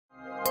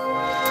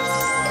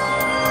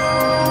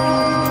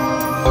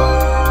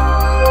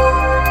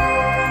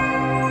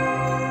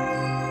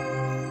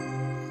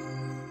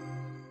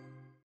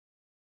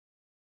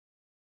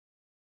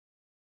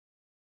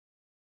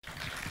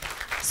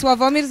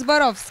Sławomir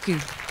Zborowski.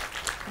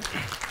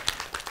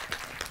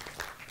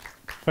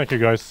 Thank you,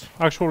 guys.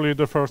 Actually,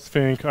 the first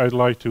thing I'd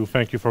like to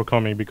thank you for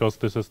coming, because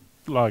this is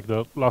like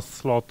the last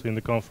slot in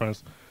the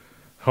conference.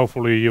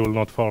 Hopefully you will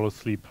not fall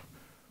asleep.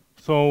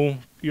 So,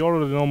 you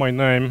already know my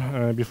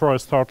name. Before I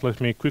start,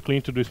 let me quickly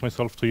introduce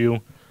myself to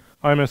you.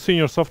 I'm a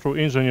senior software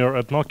engineer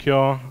at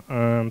Nokia,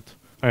 and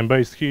I'm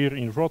based here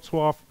in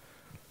Wrocław.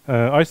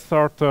 I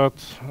started,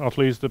 at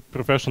least the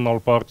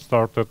professional part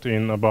started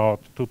in about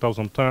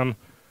 2010,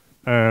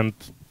 and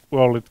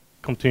well, it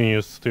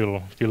continues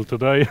still till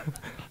today.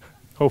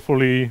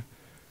 Hopefully,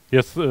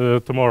 yes,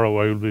 tomorrow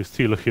I will be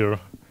still here.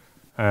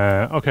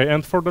 Okay,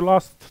 and for the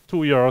last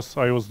 2 years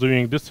I was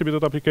doing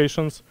distributed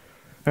applications,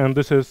 and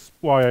this is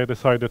why I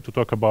decided to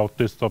talk about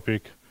this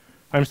topic.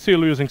 I'm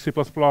still using C++,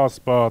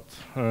 but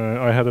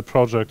I had a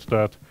project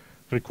that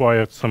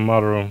required some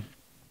other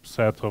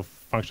set of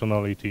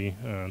functionality,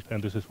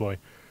 and this is why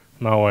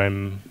now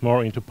I'm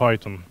more into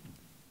Python.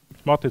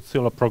 But it's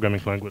still a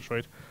programming language,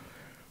 right?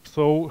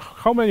 So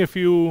how many of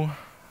you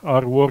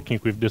are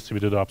working with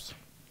distributed apps?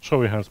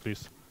 Show your hands,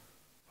 please.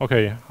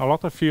 Okay, a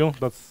lot of you.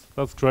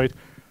 That's great.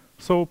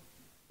 So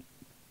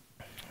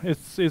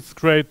it's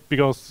great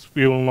because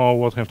we will know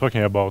what I'm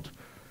talking about.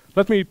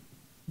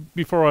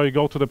 Before I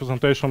go to the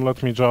presentation,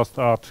 let me just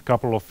add a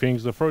couple of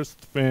things. The first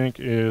thing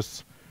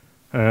is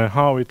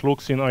how it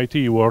looks in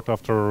IT world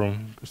after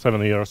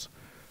 7 years.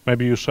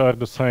 Maybe you share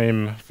the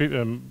same.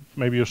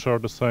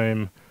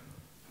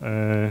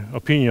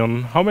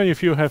 Opinion. How many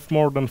of you have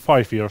more than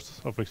 5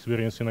 years of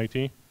experience in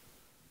IT?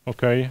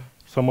 Okay,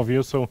 some of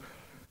you. So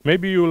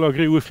maybe you will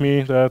agree with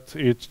me that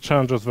it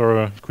changes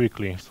very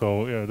quickly.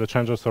 So the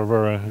changes are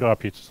very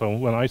rapid. So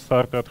when I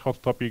started,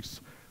 hot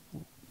topics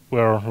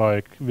were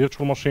like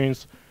virtual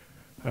machines.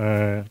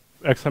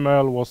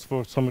 XML was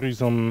for some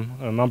reason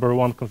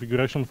 #1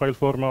 configuration file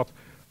format.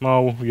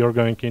 Now we are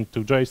going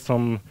into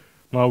JSON.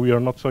 Now we are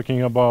not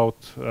talking about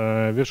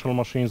virtual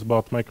machines,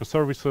 but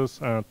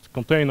microservices and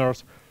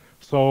containers.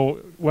 So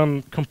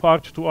when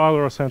compared to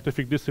other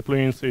scientific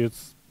disciplines,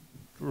 it's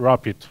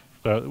rapid,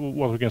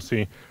 what we can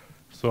see.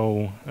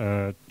 So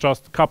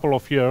just a couple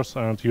of years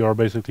and you are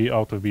basically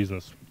out of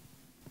business.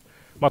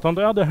 But on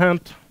the other hand,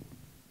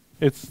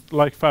 it's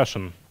like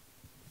fashion,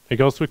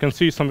 because we can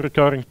see some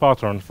recurring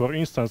pattern. For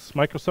instance,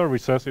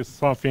 microservices is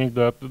something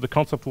that the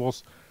concept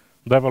was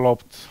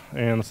developed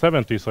in the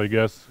 70s, I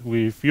guess,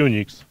 with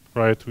Unix,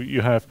 right?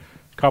 You have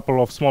a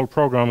couple of small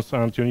programs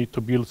and you need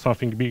to build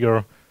something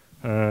bigger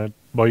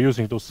by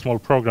using those small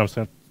programs.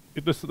 And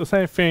it is the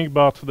same thing,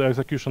 but the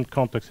execution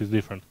context is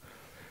different.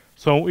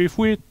 So if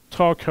we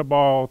talk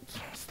about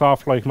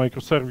stuff like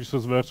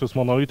microservices versus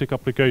monolithic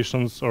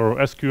applications, or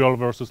SQL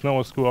versus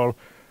NoSQL,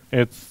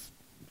 it's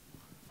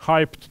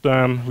hyped,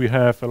 then we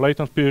have a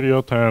latent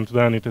period, and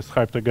then it is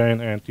hyped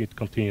again, and it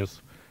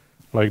continues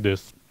like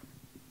this.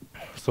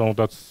 So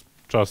that's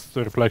just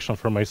a reflection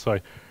from my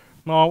side.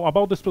 Now,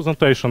 about this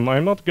presentation,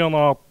 I'm not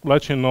gonna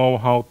let you know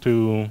how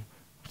to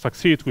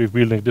succeed with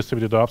building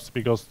distributed apps,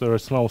 because there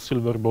is no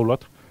silver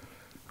bullet.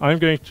 I'm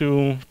going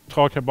to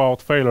talk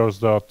about failures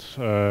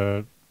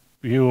that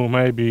you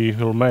maybe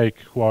will make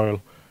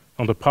while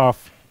on the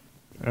path,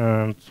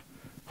 and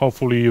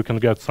hopefully you can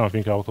get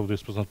something out of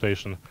this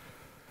presentation.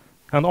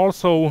 And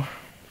also,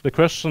 the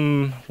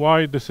question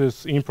why this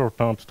is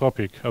important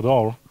topic at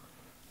all.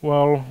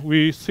 Well,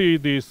 we see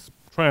this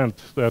trend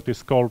that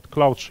is called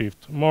cloud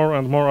shift. More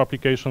and more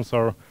applications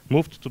are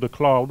moved to the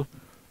cloud,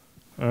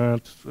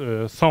 and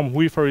some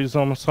with a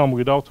reason, some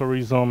without a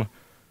reason.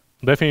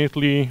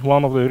 Definitely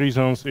one of the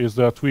reasons is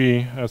that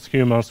we as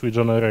humans, we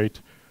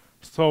generate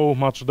so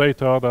much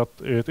data that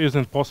it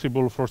isn't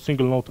possible for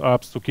single node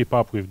apps to keep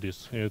up with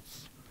this.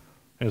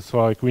 It's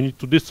like we need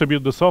to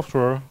distribute the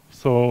software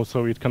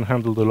so it can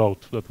handle the load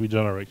that we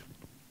generate.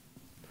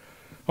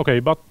 Okay,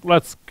 but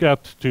let's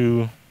get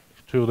to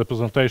the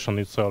presentation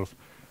itself.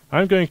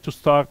 I'm going to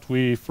start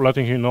with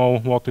letting you know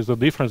what is the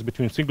difference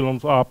between single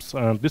node apps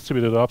and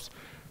distributed apps.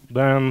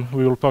 Then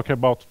we will talk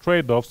about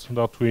trade-offs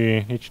that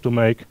we need to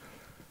make.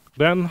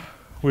 Then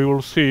we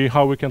will see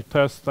how we can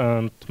test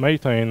and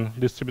maintain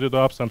distributed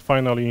apps, and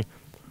finally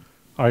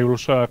I will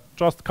share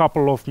just a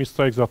couple of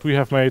mistakes that we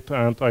have made,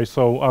 and I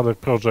saw other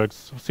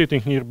projects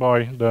sitting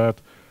nearby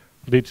that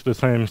did the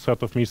same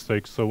set of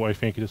mistakes, so I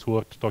think it is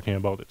worth talking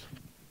about it.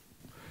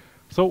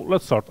 So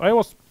let's start. I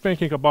was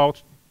thinking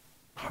about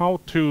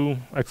how to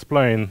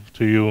explain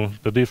to you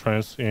the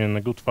difference in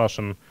a good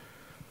fashion,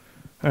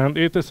 and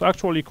it is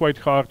actually quite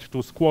hard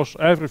to squash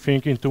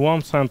everything into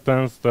one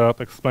sentence that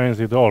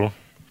explains it all.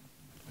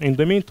 In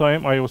the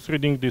meantime, I was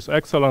reading this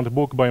excellent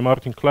book by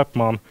Martin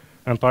Kleppmann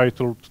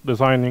entitled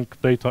Designing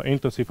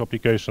Data-Intensive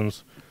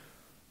Applications.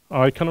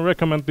 I can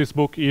recommend this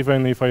book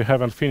even if I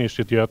haven't finished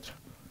it yet,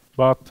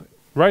 but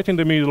right in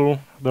the middle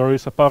there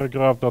is a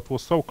paragraph that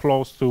was so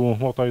close to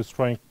what I was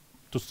trying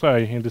to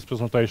say in this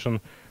presentation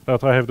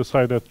that I have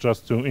decided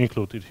just to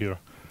include it here.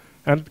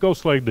 And it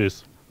goes like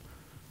this.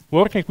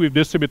 Working with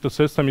distributed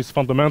system is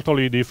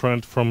fundamentally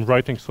different from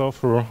writing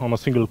software on a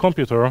single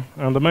computer,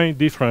 and the main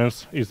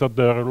difference is that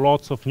there are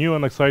lots of new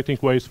and exciting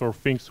ways for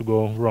things to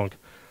go wrong.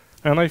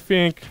 And I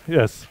think,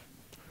 yes,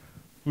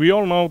 we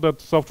all know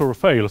that software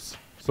fails.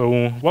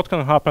 So what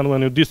can happen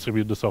when you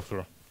distribute the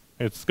software?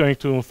 It's going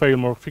to fail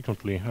more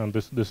frequently, and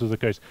this is the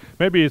case.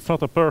 Maybe it's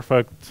not a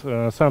perfect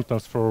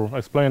sentence for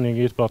explaining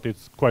it, but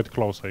it's quite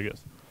close, I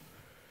guess.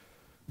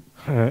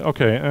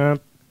 Okay, and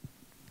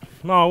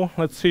now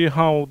let's see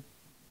how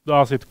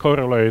does it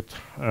correlate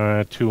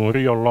to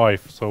real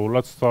life. So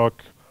let's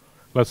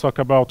talk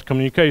about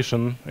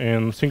communication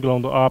in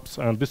single-node apps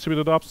and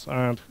distributed apps,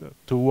 and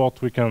to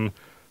what we can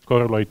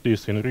correlate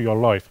this in real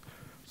life.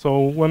 So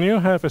when you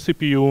have a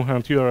CPU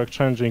and you are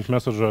exchanging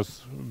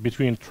messages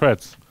between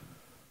threads,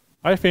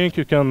 I think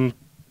you can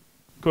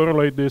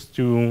correlate this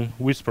to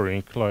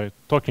whispering, like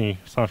talking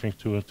something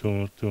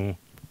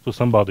to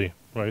somebody,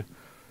 right?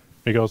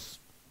 Because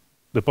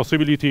the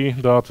possibility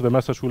that the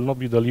message will not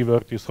be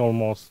delivered is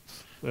almost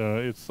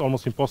it's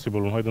almost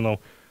impossible. I don't know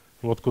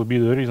what could be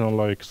the reason,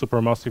 like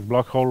supermassive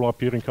black hole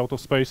appearing out of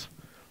space.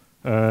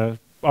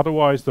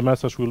 Otherwise, the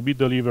message will be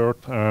delivered,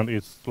 and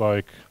it's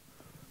like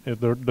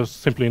there's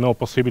simply no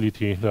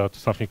possibility that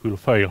something will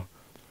fail.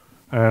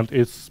 And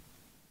it's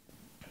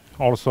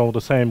also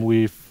the same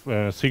with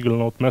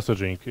single-node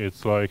messaging.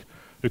 It's like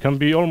you can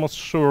be almost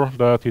sure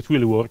that it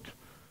will work.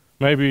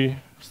 Maybe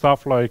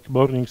stuff like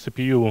burning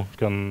CPU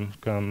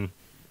can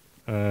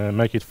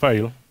make it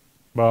fail,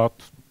 but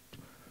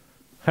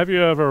have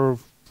you ever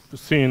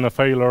seen a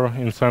failure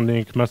in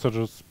sending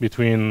messages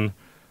between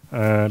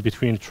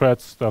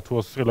threads that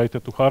was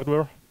related to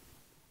hardware?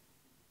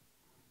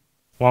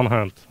 One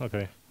hand,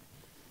 okay.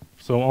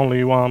 So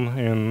only one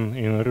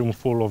in a room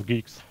full of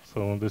geeks.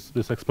 So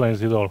this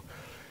explains it all.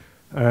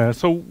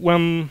 So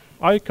when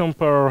I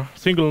compare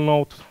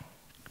single-node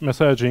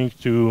messaging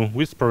to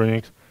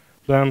whispering,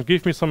 then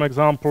give me some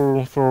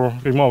example for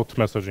remote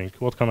messaging.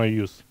 What can I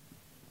use?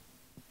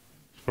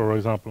 For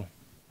example.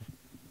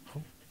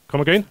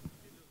 Come again?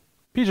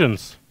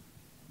 Pigeons.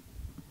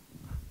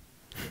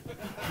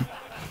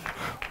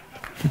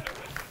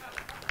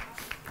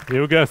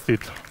 You guessed it.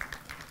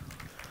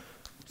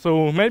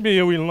 So maybe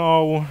you will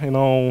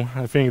know,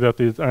 I think that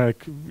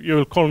you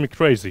will call me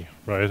crazy,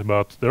 right?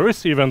 But there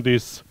is even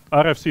this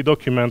RFC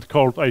document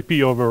called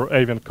IP over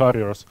Avian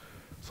Carriers.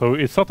 So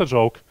it's not a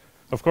joke.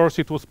 Of course,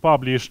 it was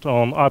published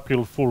on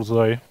April Fool's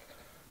Day.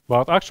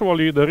 But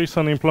actually, there is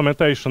an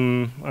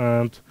implementation,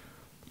 and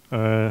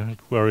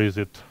where is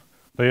it?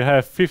 They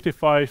have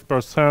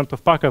 55%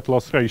 of packet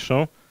loss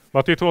ratio,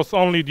 but it was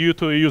only due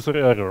to a user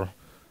error.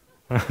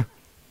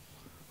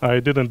 I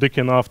didn't dig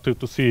enough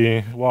to see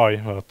why,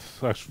 but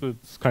actually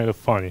it's kind of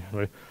funny,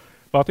 right?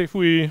 But if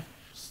we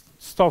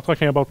start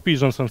talking about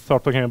pigeons and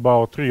start talking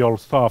about real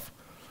stuff,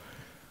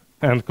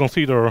 and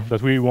consider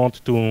that we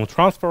want to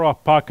transfer a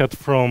packet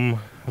from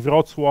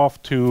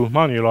Wrocław to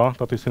Manila,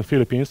 that is in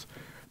Philippines,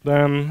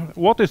 then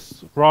what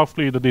is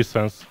roughly the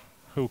distance?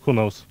 Who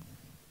knows?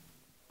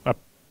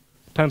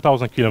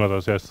 10,000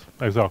 kilometers, yes,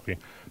 exactly.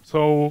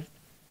 So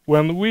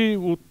when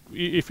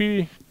if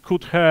we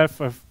could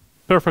have a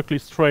perfectly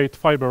straight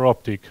fiber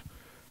optic,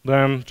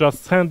 then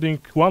just sending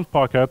one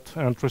packet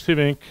and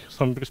receiving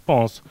some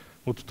response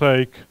would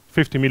take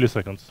 50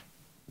 milliseconds,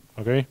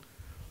 okay?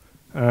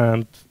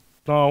 And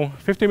now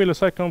 50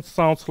 milliseconds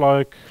sounds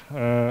like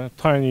a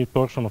tiny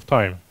portion of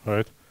time,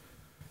 right?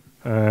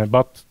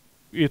 But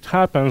it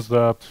happens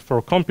that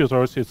for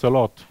computers it's a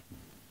lot.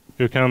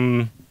 You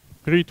can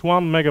read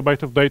 1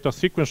 megabyte of data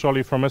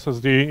sequentially from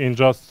SSD in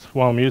just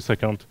 1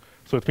 millisecond.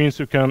 So it means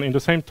you can, in the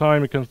same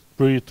time, you can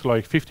read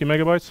like 50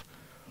 megabytes.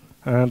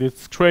 And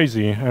it's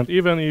crazy. And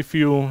even if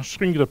you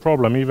shrink the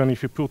problem, even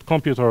if you put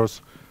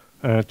computers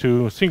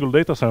to a single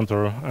data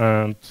center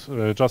and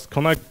just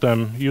connect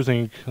them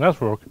using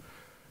network,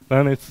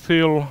 then it's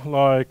still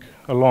like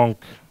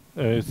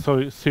it's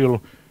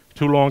still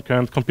too long,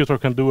 and computer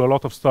can do a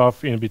lot of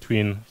stuff in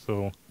between.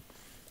 So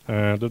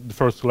the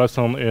first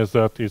lesson is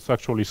that it's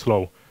actually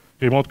slow.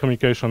 Remote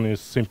communication is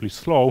simply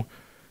slow,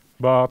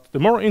 but the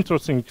more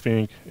interesting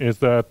thing is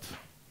that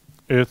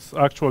it's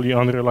actually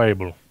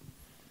unreliable.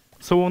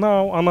 So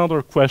now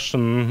another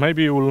question,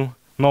 maybe you will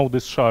know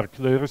this shark.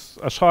 There is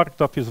a shark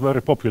that is very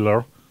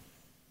popular.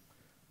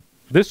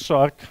 This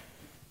shark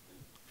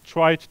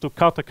tried to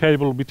cut a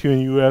cable between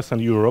US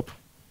and Europe,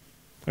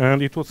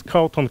 and it was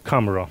caught on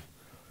camera.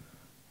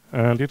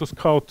 And it was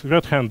caught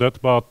red-handed,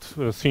 but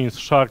since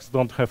sharks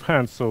don't have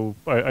hands, so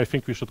I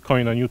think we should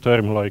coin a new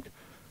term like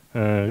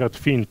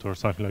red-finned or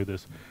something like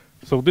this.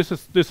 So this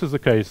is the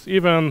case.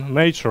 Even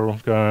nature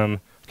can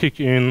kick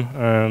in,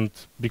 and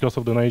because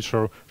of the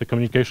nature, the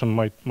communication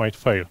might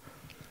fail.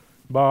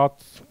 But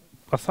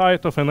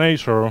aside of a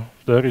nature,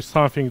 there is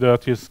something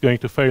that is going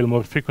to fail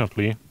more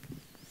frequently,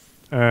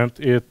 and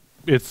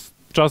it's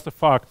just the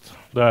fact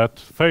that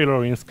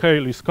failure in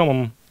scale is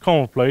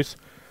commonplace,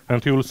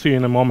 and you will see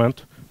in a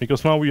moment,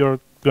 because now we are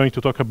going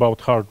to talk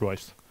about hard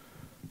drives.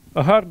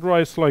 A hard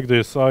drive is like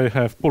this. I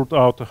have pulled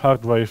out a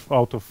hard drive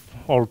out of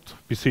old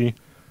PC,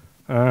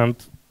 and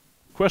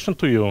question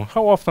to you,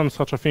 how often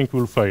such a thing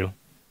will fail?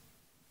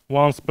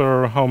 Once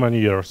per how many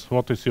years?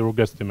 What is your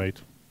guesstimate?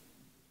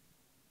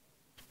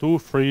 2,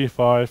 3,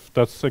 5,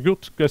 that's a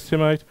good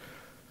guesstimate.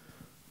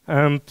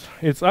 And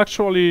it's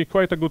actually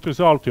quite a good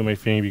result, you may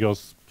think,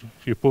 because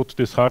you put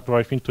this hard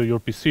drive into your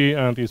PC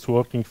and it's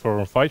working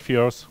for 5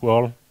 years,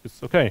 well,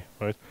 it's okay,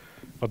 right?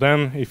 But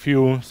then if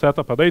you set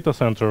up a data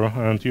center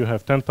and you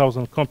have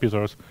 10,000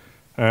 computers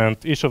and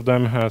each of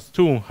them has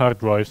 2 hard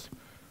drives,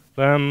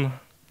 then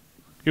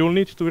you will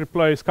need to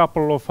replace a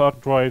couple of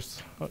hard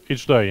drives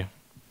each day.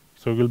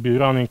 So you'll be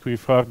running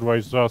with hard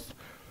drives just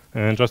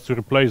to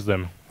replace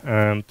them.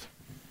 And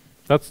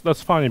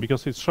that's funny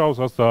because it shows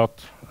us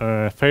that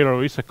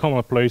failure is a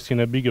commonplace in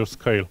a bigger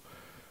scale.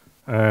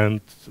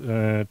 And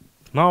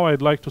now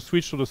I'd like to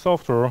switch to the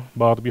software,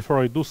 but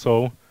before I do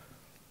so,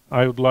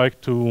 I would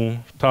like to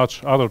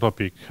touch other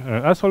topic.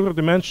 As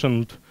already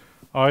mentioned,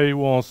 I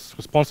was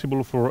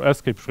responsible for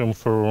escape room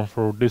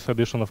for this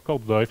edition of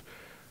Code Dive.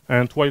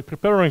 And while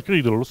preparing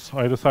Riddles,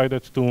 I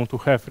decided to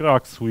have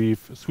racks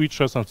with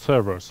switches and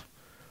servers.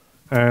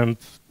 And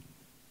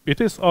it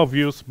is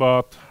obvious,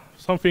 but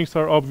some things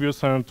are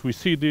obvious and we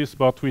see this,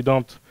 but we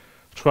don't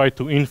try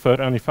to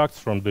infer any facts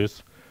from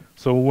this.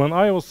 So when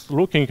I was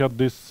looking at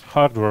this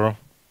hardware,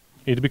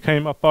 it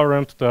became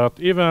apparent that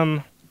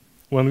even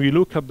when we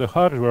look at the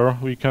hardware,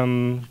 we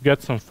can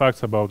get some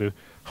facts about it.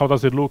 How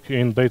does it look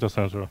in data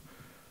center?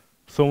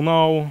 So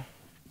now,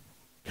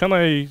 can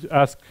I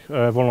ask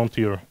a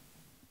volunteer?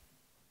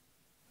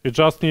 You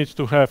just need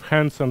to have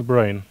hands and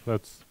brain.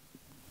 That's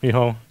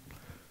Michał.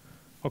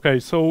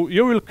 Okay, so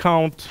you will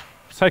count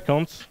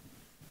seconds,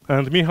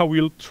 and Michał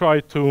will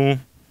try to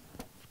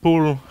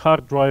pull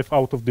hard drive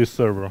out of this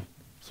server.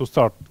 So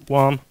start.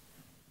 1,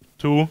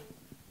 2,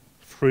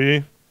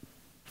 3,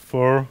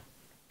 4,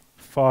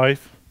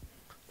 5,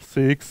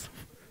 6,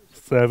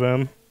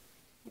 7,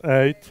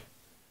 8,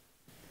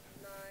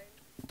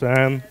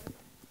 10,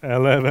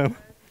 11,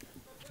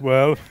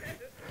 12.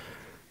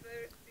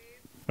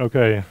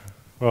 Okay,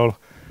 well,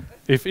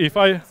 if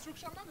I...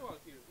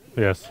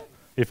 Yes.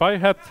 If I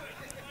had...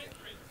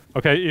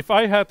 Okay, if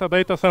I had a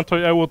data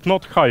center, I would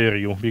not hire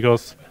you,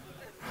 because...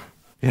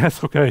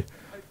 Yes, okay.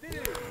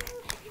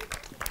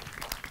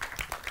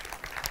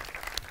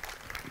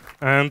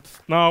 And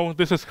now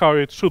this is how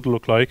it should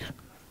look like.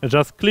 I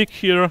just click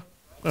here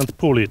and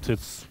pull it.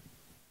 It's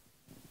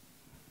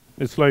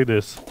like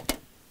this.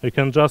 You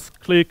can just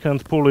click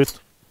and pull it.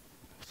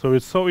 So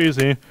it's so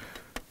easy.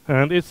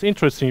 And it's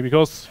interesting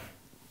because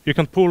you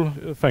can pull...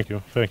 Thank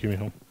you,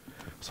 Michał.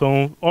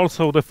 So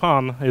also the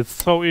fan, it's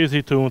so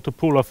easy to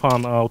pull a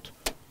fan out.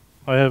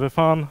 I have a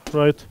fan,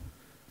 right?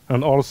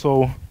 And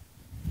also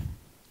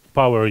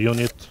power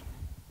unit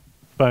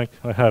bank,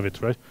 I have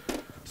it, right?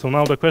 So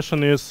now the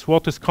question is,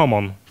 what is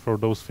common for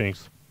those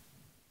things?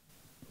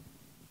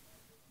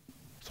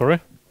 Sorry?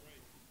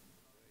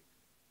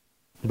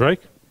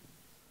 Brake?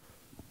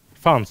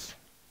 Fans,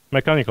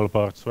 mechanical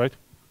parts, right?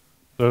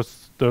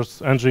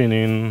 There's engine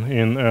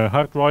in a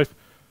hard drive,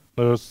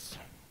 there's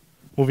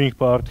moving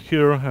part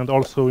here, and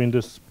also in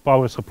this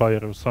power supply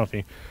or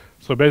something.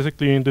 So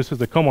basically, this is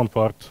the common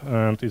part,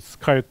 and it's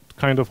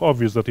kind of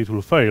obvious that it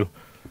will fail.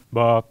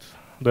 But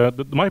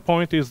my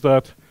point is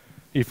that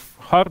if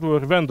hardware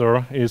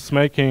vendor is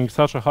making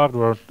such a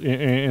hardware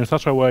in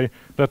such a way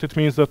that it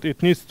means that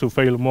it needs to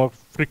fail more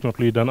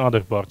frequently than other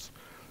parts.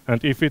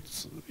 And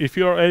if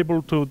you are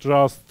able to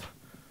just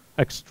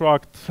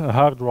extract a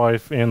hard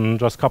drive in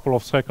just a couple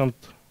of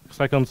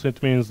seconds,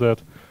 it means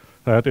that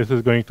it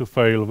is going to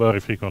fail very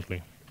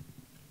frequently.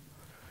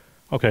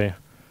 Okay,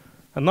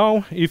 and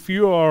now if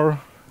you are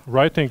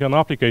writing an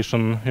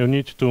application, you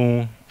need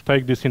to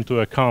take this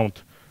into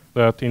account,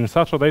 that in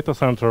such a data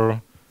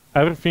center,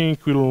 everything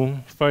will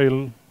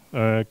fail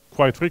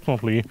quite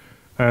frequently,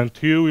 and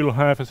you will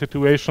have a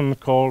situation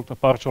called a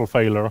partial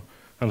failure.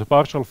 And the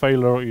partial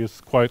failure is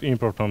quite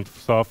important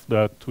stuff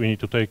that we need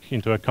to take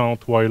into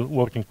account while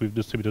working with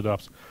distributed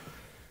apps.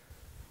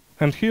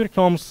 And here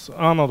comes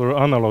another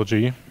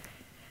analogy.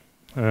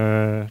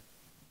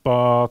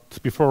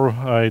 But before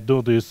I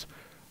do this,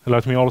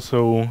 let me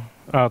also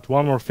add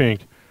one more thing.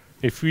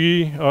 If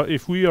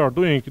we are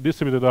doing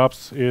distributed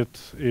apps,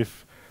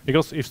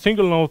 because if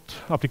single node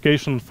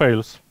application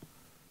fails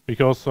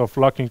because of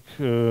lacking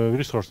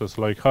resources,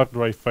 like hard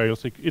drive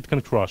fails, it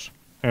can crash,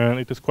 and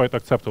it is quite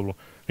acceptable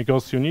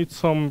because you need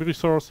some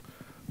resource.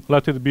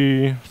 Let it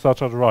be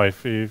such a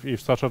drive. If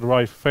such a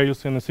drive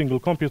fails in a single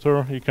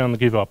computer, you can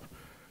give up.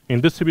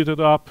 In distributed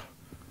app,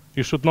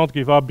 you should not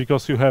give up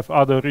because you have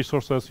other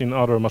resources in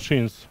other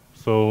machines.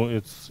 So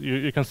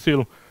you can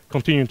still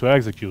continue to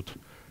execute.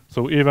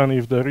 So even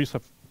if there is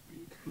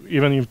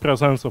even in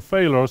presence of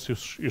failures,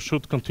 you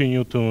should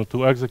continue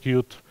to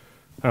execute,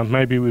 and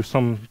maybe with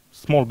some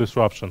small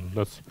disruption.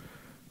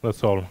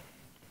 That's all.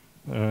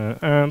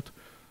 And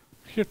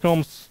here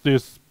comes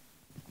this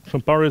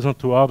comparison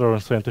to other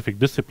scientific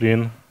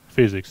discipline,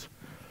 physics.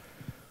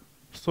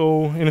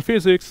 So in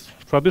physics,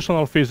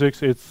 traditional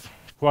physics, it's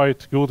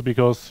quite good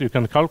because you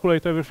can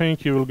calculate everything,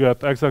 you will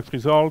get exact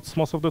results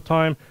most of the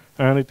time,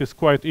 and it is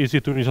quite easy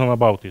to reason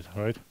about it,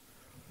 right?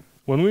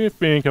 When we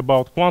think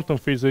about quantum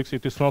physics,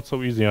 it is not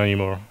so easy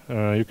anymore.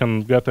 You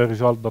can get a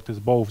result that is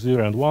both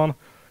 0 and 1,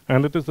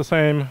 and it is the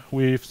same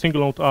with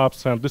single node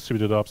apps and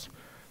distributed apps.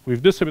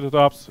 with distributed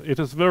apps, it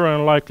is very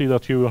unlikely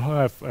that you will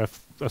have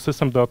a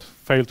system that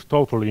failed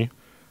totally,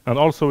 and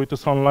also it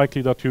is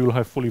unlikely that you will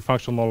have fully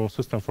functional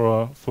system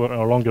for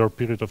a longer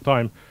period of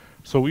time.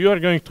 So you are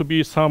going to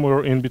be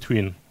somewhere in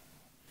between.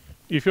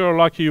 If you are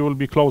lucky, you will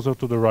be closer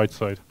to the right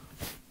side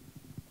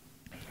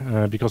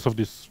because of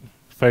this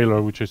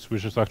failure, which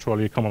is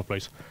actually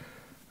commonplace.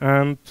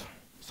 And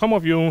some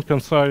of you can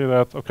say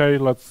that, okay,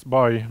 let's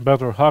buy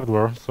better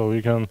hardware so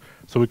we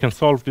can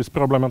solve this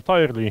problem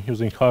entirely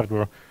using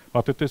hardware,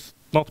 but it is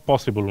not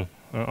possible,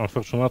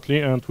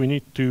 unfortunately, and we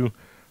need to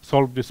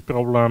solve this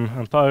problem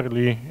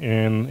entirely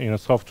in a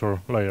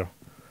software layer.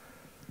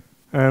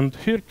 And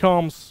here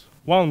comes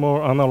one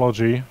more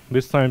analogy,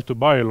 this time to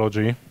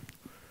biology.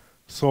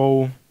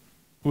 So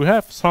we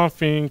have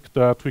something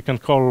that we can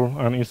call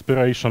an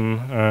inspiration,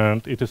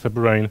 and it is a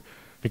brain,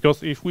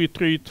 because if we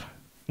treat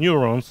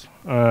neurons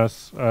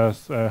as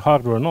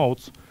hardware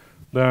nodes,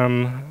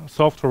 then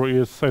software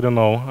is, I don't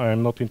know,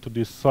 I'm not into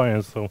this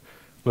science, so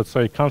let's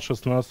say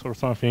consciousness or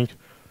something,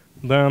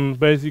 then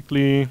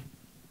basically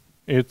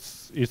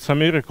it's a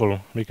miracle,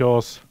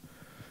 because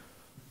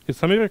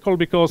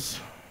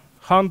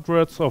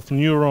hundreds of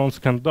neurons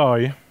can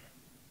die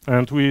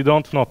and we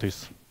don't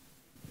notice,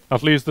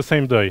 at least the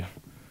same day.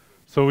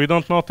 So we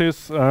don't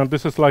notice, and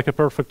this is like a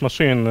perfect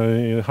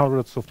machine.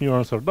 Hundreds of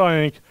neurons are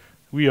dying,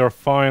 we are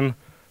fine.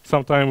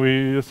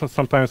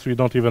 Sometimes we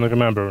don't even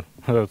remember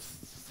that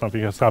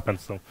something has happened,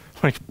 so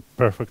like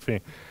perfect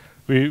thing.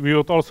 We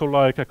would also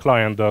like a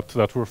client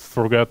that will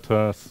forget,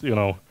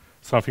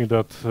 something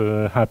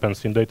that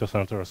happens in data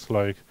centers.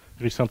 Like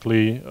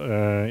recently,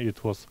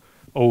 it was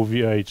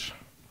OVH.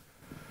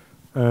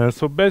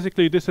 So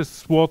basically, this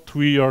is what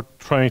we are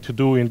trying to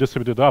do in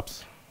distributed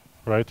apps,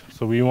 right?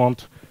 So we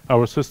want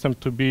our system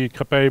to be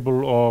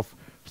capable of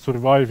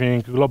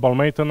surviving global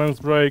maintenance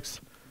breaks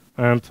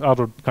and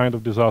other kind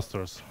of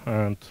disasters,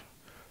 and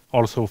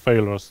also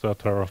failures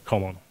that are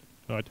common,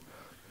 right?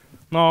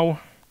 Now,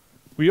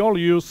 we all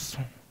use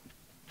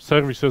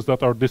services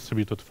that are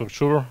distributed for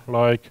sure,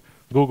 like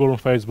Google,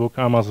 Facebook,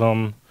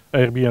 Amazon,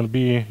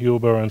 Airbnb,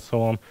 Uber, and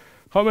so on.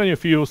 How many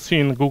of you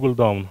seen Google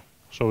Down?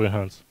 Show your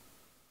hands.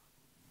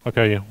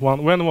 Okay,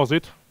 when was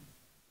it?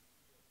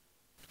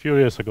 A few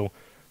years ago.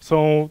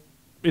 So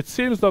it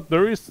seems that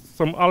there is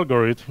some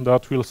algorithm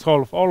that will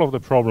solve all of the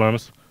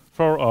problems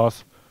for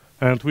us,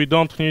 and we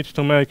don't need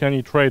to make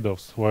any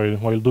trade-offs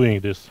while doing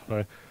this,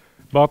 right?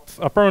 But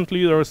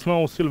apparently there is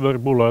no silver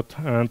bullet,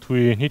 and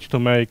we need to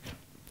make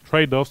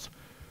trade-offs,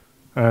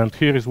 and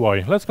here is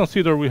why. Let's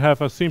consider we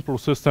have a simple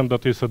system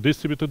that is a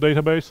distributed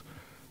database,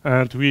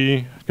 and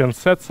we can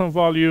set some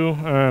value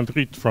and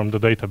read from the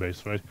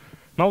database, right?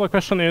 Now the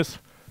question is,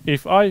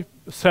 if I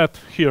set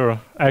here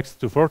x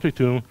to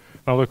 42,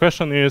 now the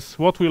question is,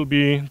 what will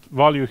be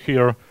value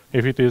here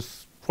if it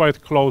is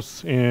quite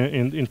close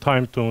in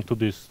time to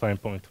this time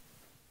point?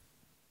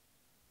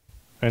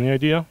 Any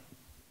idea?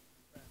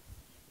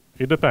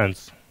 It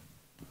depends.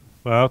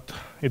 But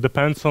it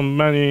depends on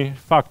many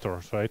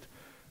factors, right?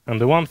 And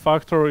the one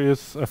factor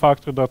is a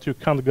factor that you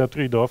can't get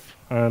rid of,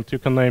 and you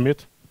can name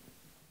it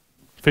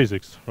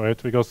physics,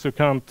 right? Because you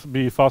can't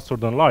be faster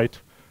than light.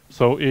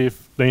 So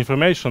if the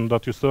information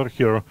that you store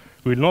here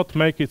will not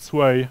make its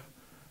way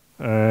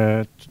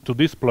to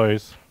this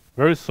place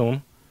very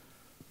soon,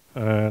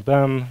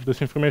 then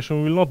this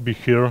information will not be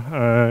here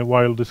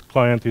while this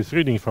client is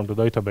reading from the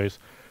database.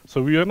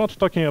 So we are not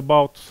talking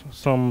about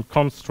some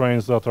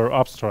constraints that are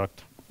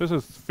abstract. This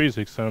is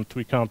physics, and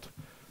we can't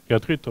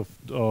get rid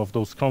of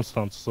those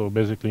constants. So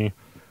basically,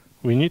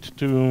 we need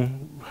to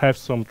have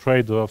some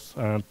trade-offs,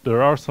 and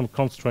there are some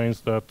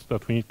constraints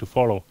that we need to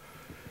follow.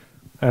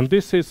 And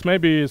this is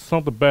maybe it's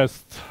not the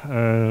best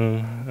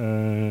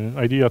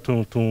idea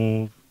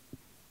to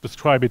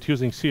describe it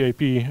using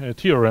CAP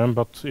theorem,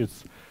 but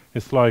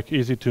it's like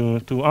easy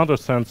to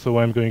understand, so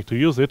I'm going to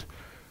use it.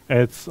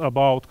 It's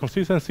about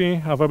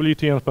consistency,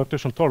 availability, and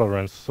partition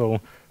tolerance.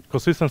 So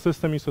consistent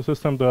system is a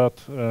system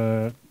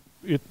that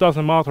it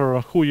doesn't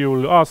matter who you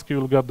will ask, you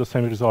will get the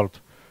same result,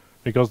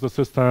 because the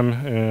system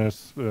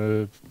is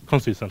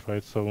consistent,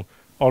 right? So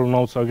all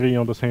nodes agree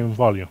on the same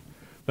value.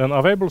 Then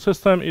available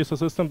system is a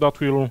system that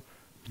will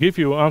give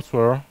you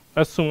answer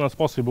as soon as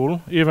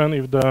possible, even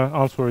if the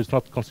answer is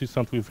not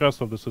consistent with the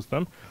rest of the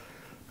system.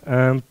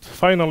 And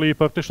finally,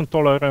 partition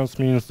tolerance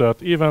means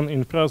that even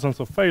in presence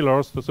of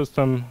failures, the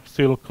system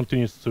still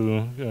continues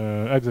to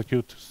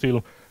execute,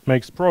 still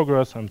makes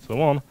progress, and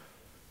so on.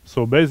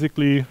 So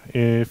basically,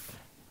 if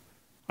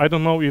I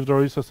don't know if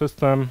there is a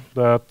system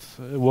that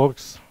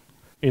works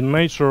in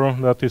nature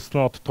that is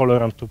not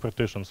tolerant to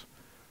partitions.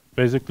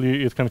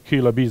 Basically, it can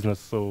kill a business.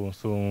 So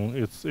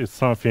it's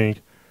something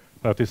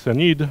that is a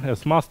need,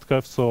 as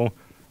must-have. So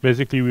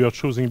basically, we are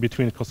choosing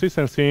between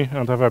consistency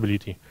and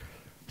availability.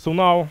 So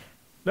now,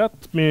 let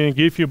me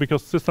give you,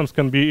 because systems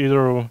can be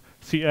either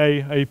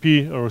CA, AP,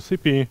 or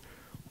CP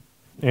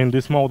in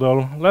this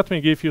model, let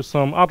me give you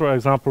some other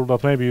example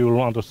that maybe you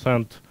will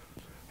understand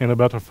in a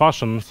better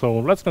fashion. So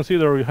let's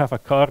consider you have a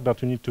car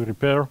that you need to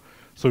repair.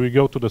 So we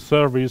go to the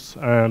service,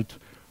 and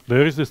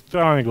there is this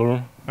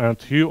triangle, and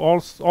you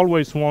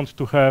always want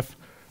to have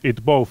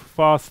it both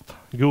fast,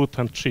 good,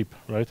 and cheap,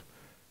 right?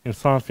 In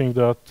something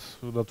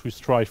that we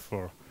strive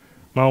for.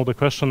 Now the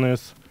question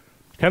is,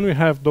 can we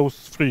have those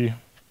three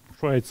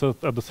traits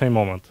at the same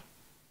moment?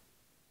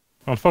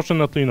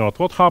 Unfortunately not.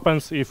 What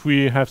happens if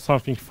we have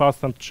something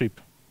fast and cheap?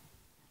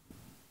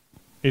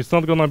 It's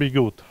not gonna be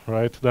good,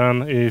 right?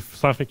 Then if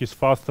something is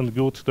fast and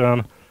good,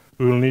 then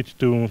we will need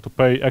to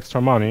pay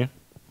extra money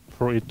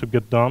for it to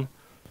get done,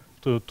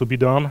 to be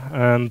done.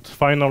 And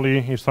finally,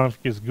 if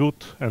something is good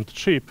and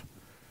cheap,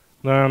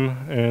 then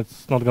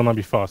it's not gonna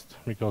be fast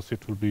because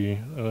it will be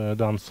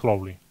done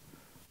slowly,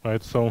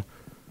 right? So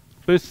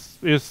this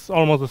is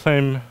almost the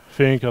same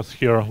thing as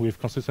here with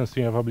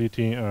consistency,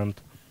 availability, and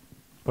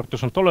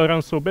partition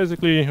tolerance. So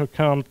basically, you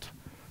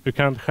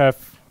can't have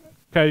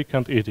cake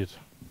and eat it,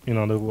 in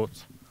other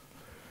words.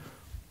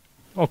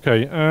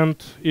 Okay, and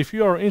if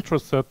you are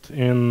interested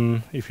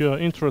in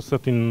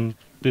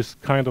this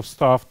kind of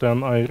stuff,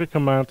 then I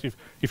recommend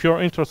if you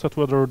are interested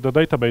whether the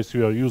database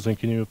you are using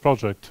in your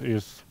project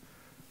is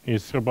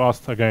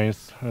robust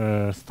against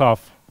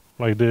stuff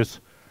like this,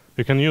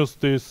 you can use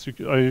this.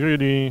 I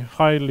really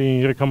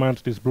highly recommend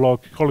this blog,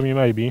 Call Me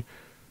Maybe.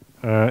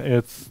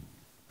 It's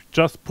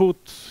just put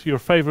your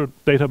favorite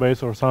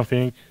database or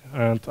something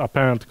and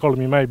append Call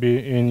Me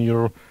Maybe in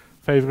your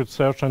favorite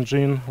search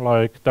engine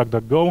like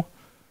DuckDuckGo.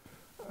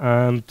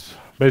 And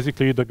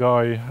basically the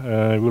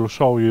guy will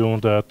show you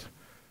that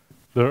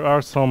there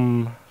are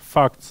some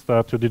facts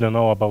that you didn't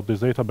know about this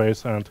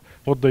database, and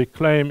what they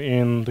claim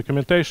in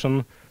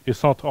documentation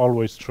is not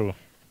always true.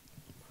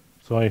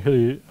 So I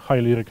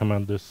highly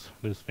recommend this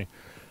thing.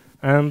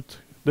 And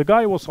the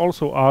guy was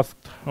also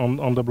asked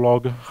on the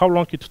blog how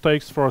long it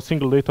takes for a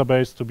single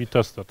database to be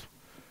tested.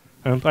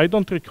 And I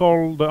don't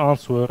recall the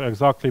answer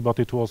exactly, but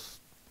it was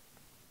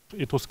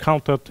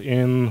counted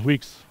in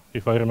weeks,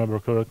 if I remember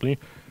correctly.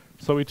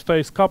 So it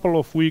takes a couple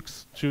of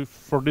weeks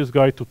for this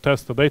guy to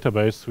test the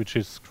database, which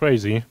is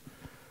crazy.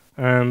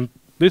 And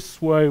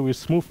this way we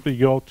smoothly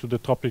go to the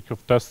topic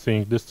of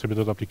testing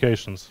distributed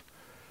applications.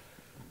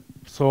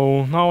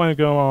 So now I'm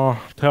gonna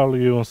tell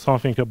you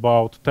something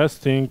about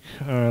testing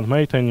and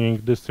maintaining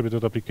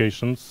distributed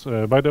applications.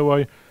 By the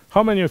way,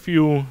 how many of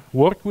you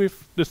work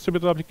with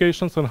distributed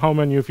applications and how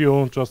many of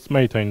you just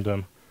maintain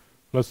them?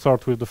 Let's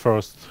start with the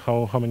first.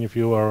 How many of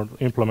you are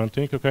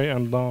implementing? Okay,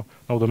 and now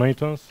the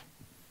maintenance?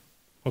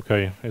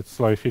 Okay, it's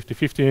like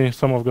 50-50.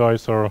 Some of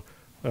guys are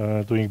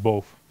doing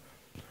both.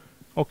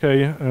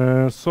 Okay,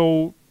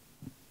 so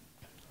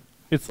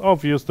it's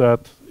obvious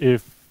that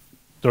if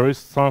there is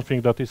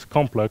something that is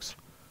complex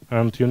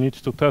and you need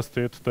to test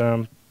it,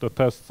 then the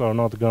tests are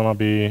not gonna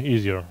be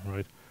easier,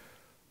 right?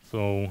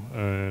 So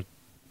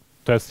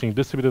testing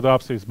distributed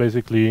apps is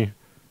basically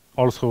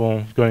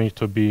also going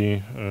to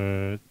be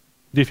a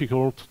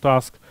difficult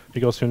task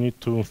because you need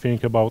to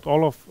think about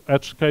all of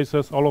edge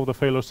cases, all of the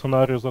failure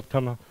scenarios that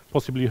can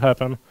possibly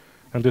happen,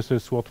 and this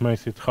is what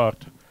makes it hard.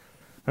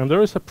 And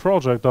there is a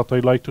project that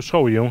I'd like to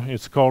show you.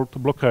 It's called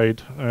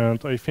Blockade,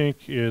 and I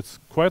think it's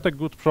quite a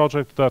good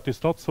project that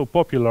is not so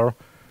popular,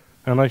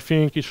 and I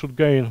think it should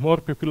gain more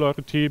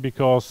popularity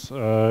because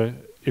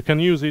you can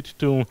use it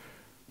to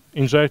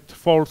inject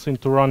faults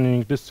into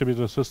running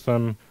distributed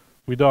system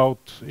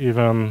without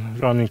even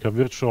running a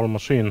virtual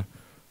machine.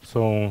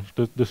 So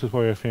this is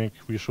why I think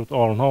we should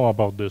all know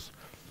about this.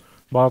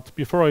 But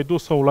before I do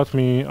so, let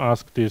me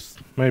ask this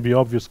maybe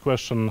obvious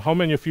question. How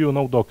many of you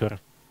know Docker?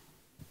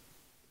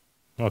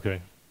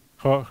 Okay.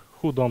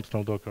 Who don't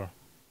know Docker?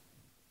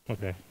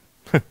 Okay.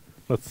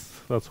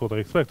 That's what I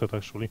expected,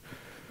 actually.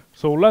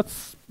 So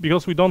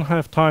because we don't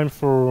have time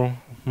for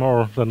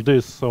more than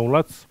this, so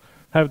let's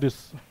have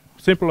this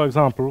simple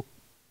example,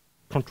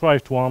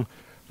 contrived one,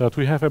 that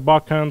we have a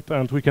backend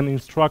and we can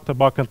instruct a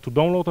backend to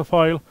download a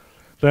file,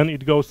 then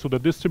it goes to the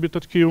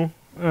distributed queue,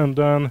 and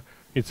then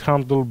it's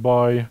handled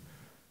by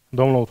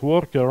download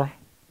worker.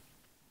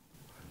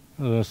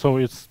 So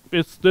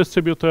it's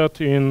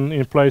distributed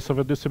in place of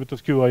a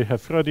distributed queue. I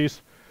have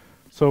Redis.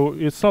 So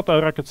it's not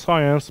a rocket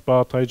science,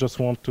 but I just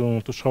want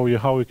to show you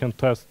how we can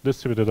test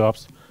distributed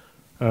apps.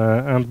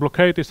 And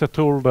Blockade is a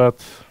tool that,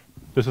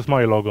 this is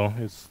my logo.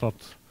 It's not,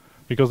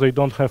 because they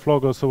don't have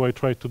logos, so I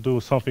try to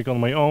do something on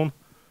my own.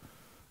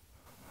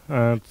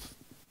 And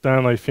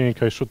then I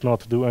think I should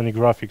not do any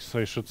graphics.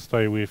 I should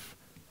stay with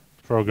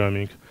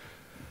programming.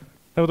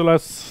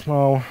 Nevertheless,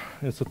 now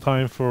it's a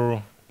time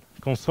for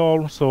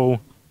console. So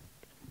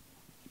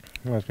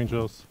let me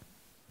just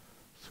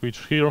switch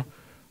here.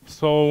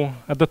 So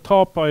at the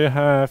top I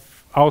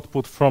have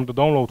output from the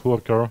download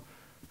worker,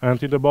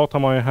 and in the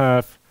bottom I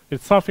have,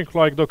 it's something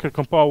like Docker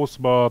Compose,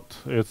 but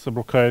it's a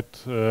Blockade,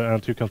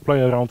 and you can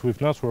play around with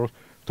network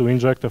to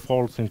inject the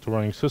faults into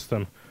running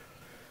system.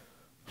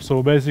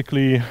 So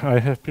basically I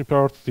have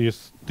prepared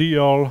this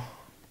DL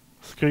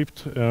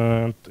script,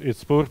 and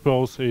its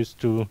purpose is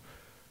to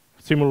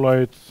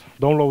simulate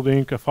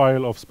downloading a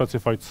file of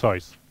specified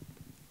size.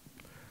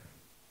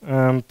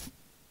 And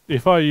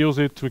if I use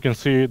it, we can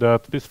see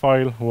that this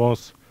file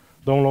was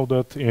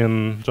downloaded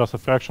in just a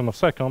fraction of a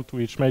second,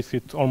 which makes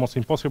it almost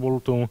impossible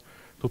to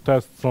to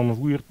test some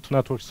weird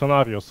network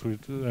scenarios,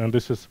 and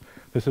this is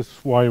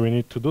why we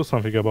need to do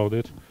something about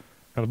it.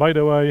 And by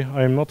the way,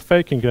 I'm not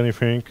faking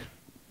anything.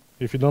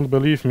 If you don't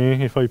believe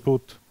me, if I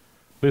put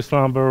this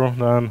number,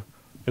 then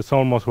it's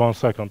almost 1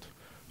 second.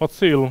 But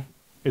still,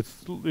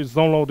 it's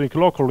downloading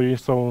locally,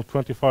 so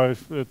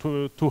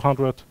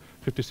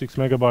 256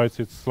 megabytes,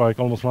 it's like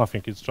almost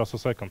nothing, it's just a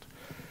second.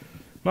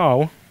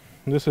 Now,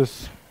 this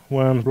is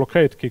when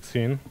blockade kicks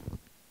in.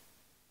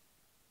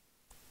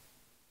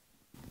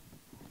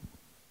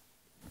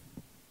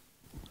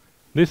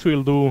 This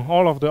will do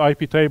all of the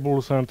IP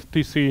tables and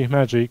TC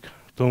magic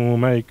to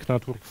make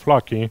network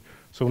flaky.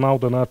 So now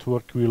the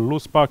network will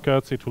lose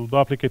packets, it will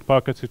duplicate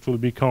packets, it will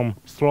become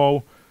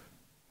slow.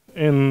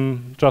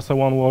 In just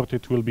one word,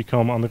 it will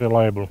become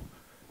unreliable.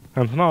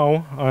 And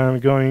now I am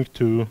going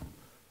to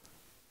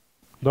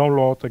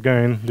download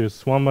again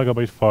this 1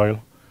 megabyte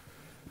file.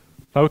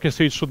 Now you can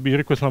see it should be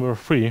request number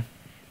 3.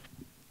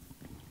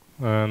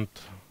 And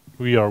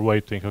we are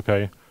waiting,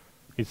 okay.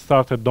 It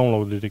started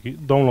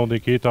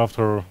downloading it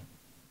after a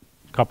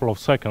couple of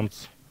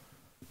seconds.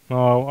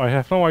 Now I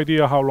have no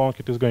idea how long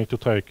it is going to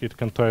take. It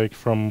can take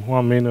from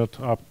 1 minute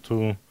up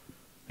to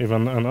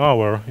even an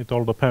hour, it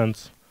all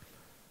depends.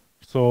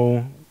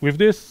 So with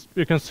this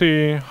you can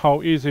see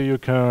how easy you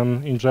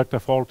can inject a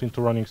fault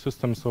into running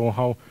system, so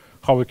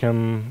how we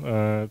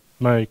can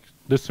make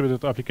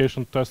distributed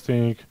application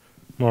testing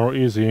more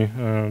easy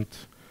and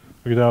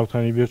without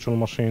any virtual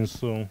machines.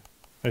 So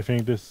I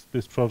think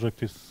this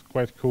project is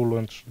quite cool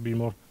and should be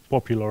more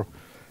popular.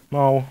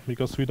 Now,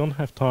 because we don't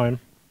have time,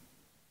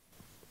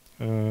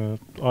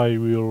 I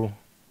will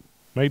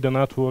make the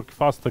network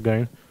fast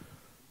again.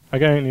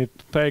 Again, it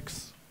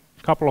takes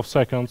a couple of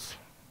seconds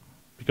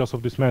because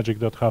of this magic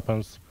that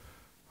happens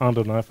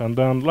underneath, and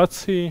then let's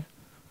see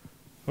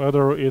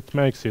whether it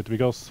makes it,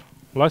 because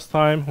last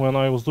time when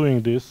I was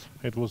doing this,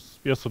 it was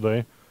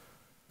yesterday,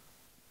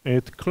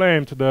 it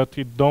claimed that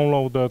it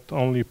downloaded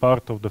only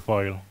part of the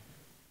file.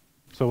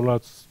 So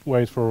let's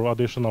wait for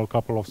additional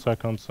couple of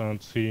seconds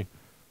and see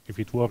if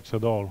it works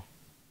at all.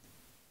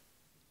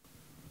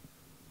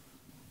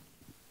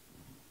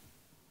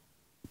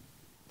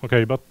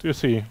 Okay, but you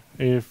see,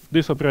 if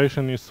this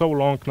operation is so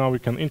long, now we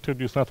can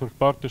introduce network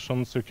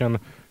partitions, you can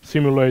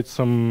simulate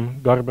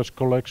some garbage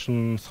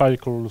collection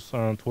cycles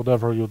and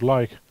whatever you'd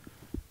like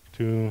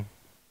to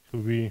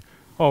be.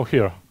 Oh,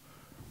 here.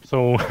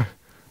 So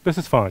this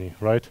is funny,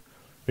 right?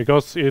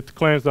 Because it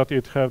claims that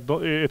it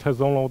has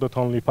downloaded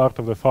only part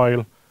of the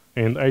file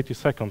in 80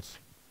 seconds.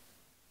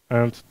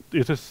 And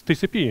it is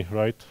TCP,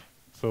 right?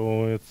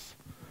 So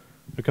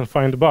you can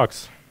find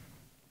bugs.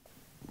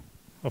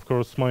 Of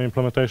course, my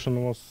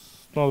implementation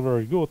was not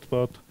very good,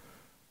 but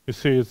you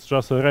see it's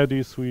just a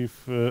Redis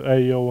with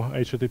AO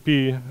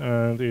HTTP,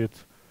 and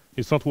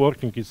it's not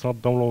working, it's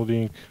not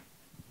downloading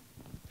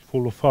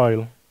full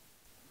file.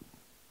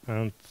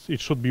 And it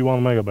should be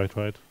 1 megabyte,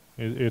 right?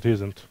 It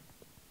isn't.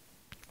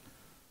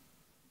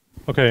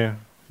 Okay,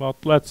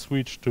 but let's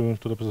switch to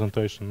the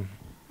presentation.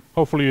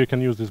 Hopefully you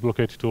can use this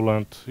blockade tool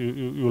and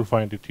you will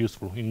find it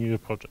useful in your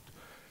project.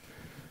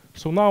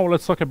 So now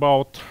let's talk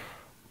about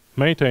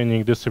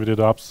maintaining distributed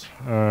apps,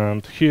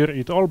 and here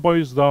it all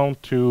boils down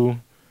to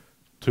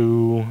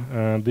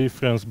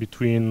difference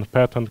between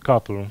pet and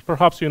cattle.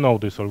 Perhaps you know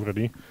this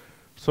already.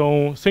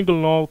 So single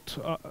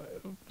node,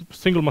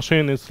 single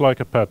machine is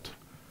like a pet.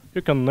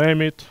 You can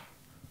name it,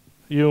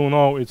 you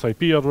know its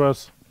IP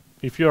address.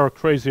 If you are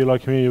crazy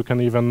like me, you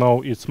can even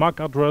know its MAC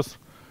address.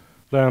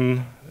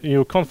 Then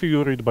you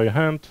configure it by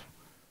hand,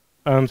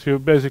 and you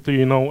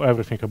basically know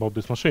everything about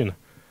this machine.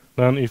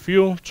 Then if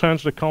you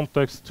change the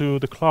context to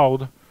the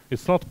cloud,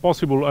 it's not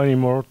possible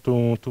anymore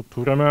to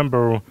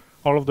remember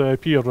all of the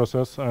IP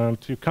addresses, and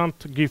you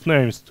can't give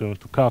names to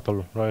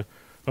cattle, right?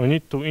 You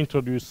need to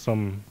introduce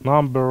some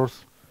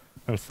numbers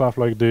and stuff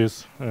like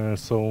this.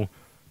 So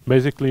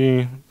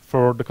basically,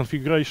 for the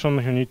configuration,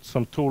 you need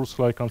some tools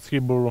like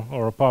Ansible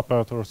or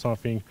Puppet or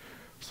something.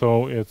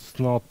 So it's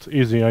not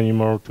easy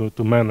anymore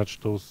to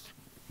manage those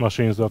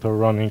machines that are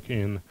running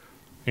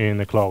in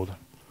the cloud.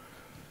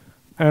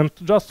 And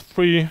just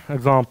 3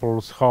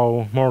 examples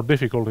how more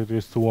difficult it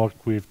is to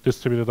work with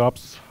distributed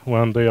apps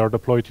when they are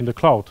deployed in the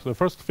cloud. The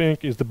first thing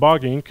is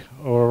debugging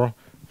or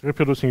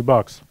reproducing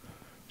bugs.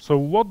 So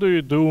what do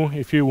you do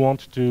if you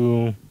want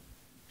to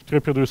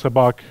reproduce a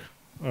bug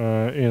in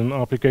an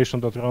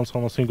application that runs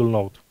on a single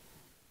node?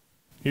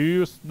 You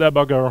use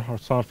debugger or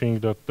something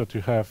that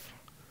you have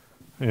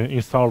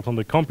installed on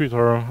the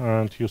computer,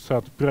 and you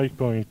set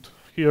breakpoint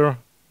here,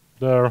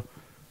 there,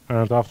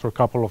 and after a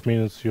couple of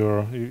minutes,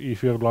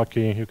 if you're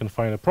lucky, you can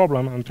find a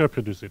problem and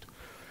reproduce it.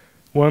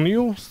 When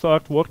you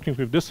start working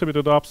with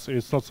distributed apps,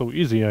 it's not so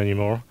easy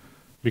anymore,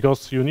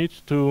 because you need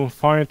to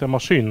find a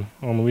machine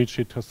on which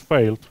it has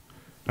failed,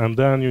 and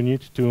then you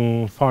need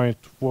to find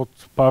what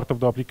part of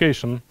the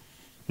application,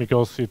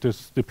 because it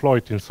is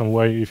deployed in some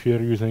way if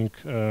you're using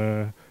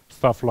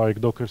stuff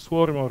like Docker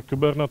Swarm or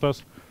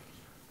Kubernetes.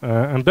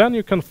 And then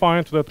you can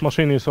find that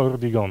machine is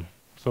already gone.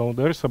 So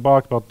there is a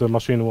bug, but the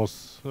machine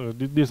was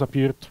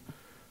disappeared,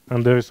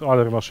 and there is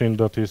other machine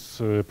that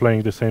is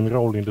playing the same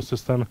role in the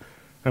system.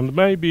 And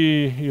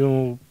maybe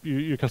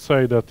you can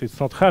say that it's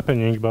not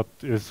happening, but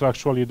it's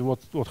actually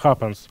what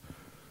happens.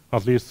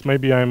 At least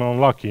maybe I'm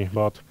unlucky,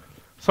 but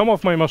some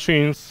of my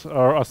machines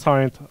are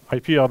assigned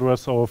IP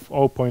address of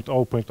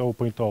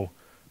 0.0.0.0,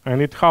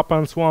 and it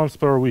happens once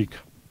per week.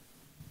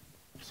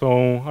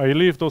 So I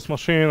leave those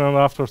machines, and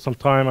after some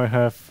time I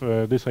have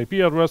this IP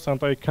address,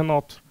 and I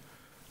cannot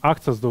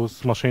access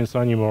those machines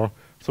anymore.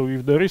 So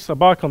if there is a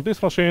bug on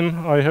this machine,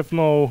 I have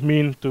no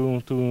mean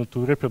to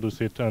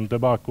reproduce it and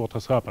debug what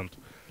has happened.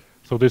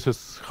 So this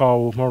is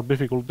how more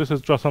difficult. This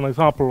is just an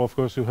example. Of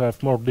course, you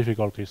have more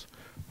difficulties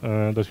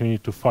that you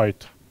need to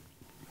fight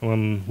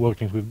when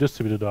working with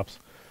distributed apps.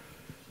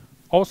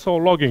 Also,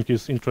 logging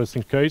is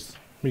interesting case,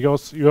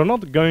 because you're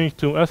not going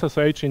to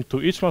SSH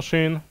into each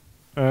machine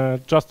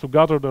just to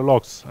gather the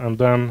logs and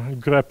then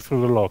grab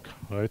through the log,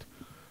 right?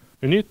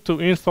 You need to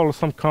install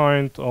some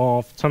kind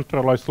of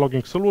centralized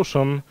logging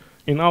solution.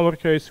 In our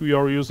case, we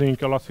are using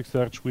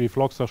Elasticsearch with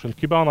Logstash and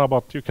Kibana,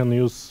 but you can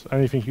use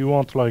anything you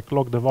want, like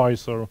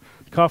Logdevice or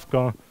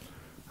Kafka.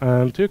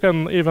 And you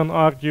can even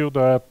argue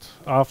that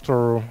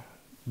after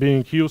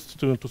being used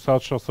to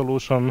such a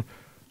solution,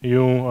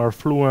 you are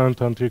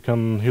fluent and you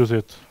can use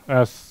it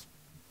as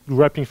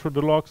wrapping through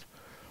the logs.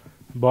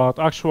 But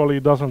actually,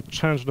 it doesn't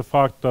change the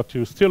fact that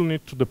you still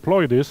need to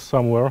deploy this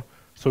somewhere.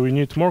 So we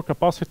need more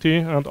capacity,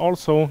 and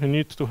also you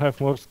need to have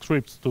more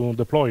scripts to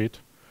deploy it.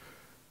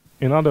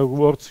 In other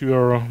words, you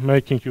are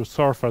making your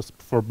surface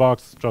for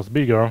bugs just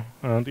bigger,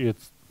 and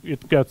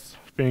it gets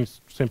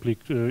things simply,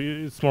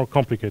 it's more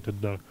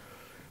complicated then.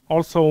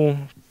 Also,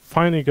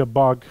 finding a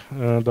bug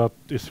that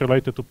is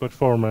related to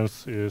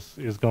performance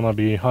is gonna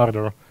be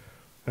harder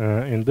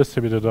in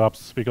distributed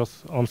apps,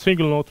 because on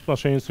single node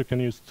machines you can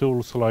use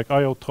tools like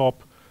IOTop,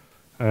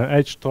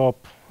 HTOP,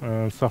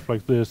 and stuff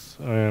like this.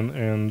 And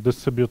in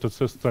distributed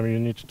system, you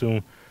need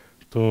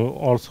to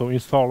also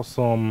install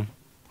some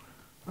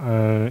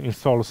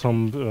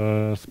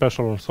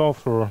special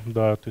software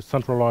that is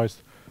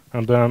centralized,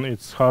 and then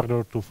it's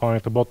harder to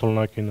find a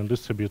bottleneck in a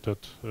distributed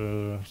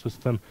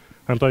system.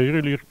 And I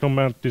really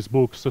recommend this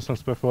book,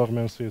 Systems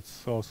Performance.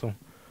 It's also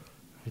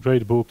a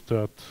great book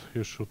that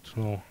you should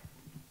know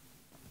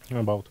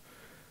about.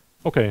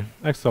 Okay,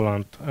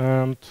 excellent.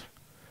 And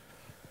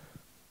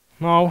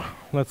now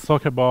let's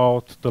talk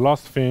about the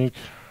last thing,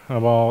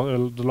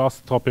 about the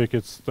last topic.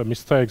 It's the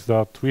mistakes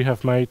that we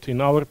have made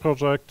in our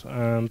project,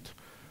 and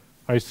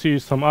I see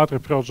some other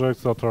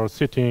projects that are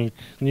sitting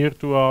near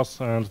to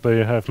us and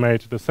they have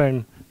made the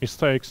same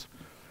mistakes.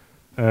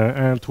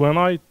 And when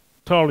I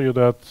tell you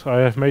that I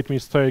have made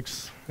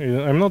mistakes,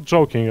 I'm not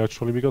joking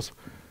actually, because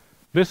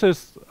this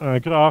is a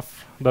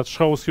graph that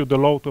shows you the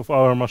load of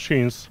our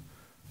machines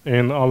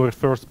in our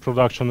first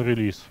production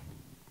release.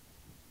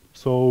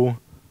 So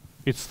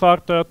it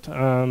started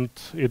and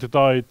it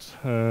died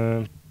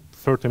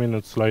 30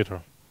 minutes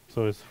later.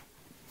 So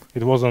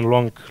it wasn't a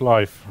long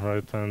life,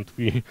 right? And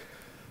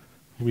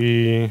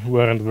we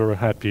weren't very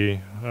happy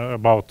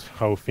about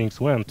how things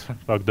went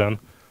back then.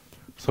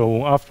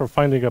 So after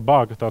finding a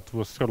bug that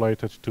was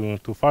related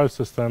to file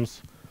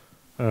systems,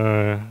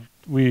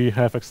 we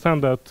have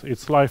extended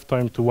its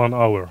lifetime to 1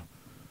 hour.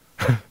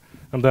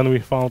 And then we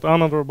found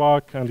another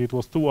bug, and it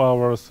was 2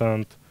 hours,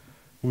 and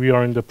we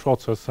are in the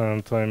process,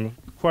 and I'm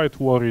quite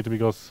worried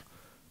because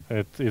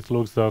it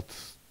looks that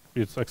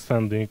it's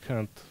extending,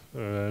 and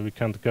we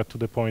can't get to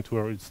the point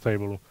where it's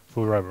stable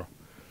forever.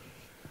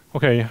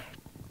 Okay.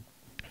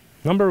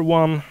 Number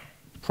one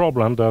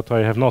problem that I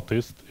have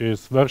noticed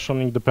is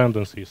versioning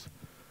dependencies.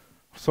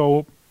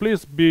 So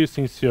please be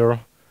sincere.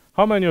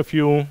 How many of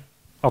you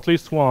at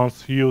least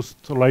once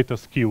used the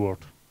latest keyword?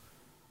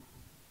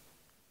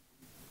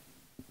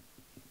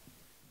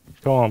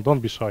 Come on,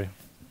 don't be shy.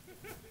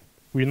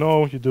 We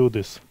know you do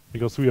this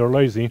because we are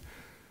lazy.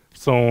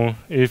 So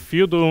if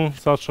you do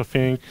such a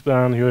thing,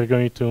 then you're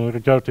going to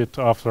regret it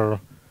after.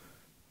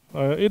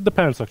 It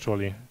depends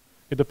actually.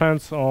 It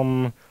depends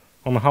on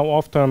how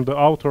often the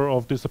author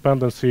of this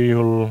dependency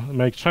will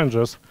make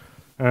changes.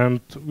 And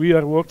we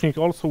are working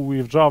also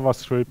with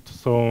JavaScript,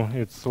 so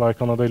it's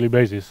like on a daily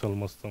basis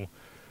almost. So,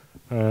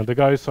 the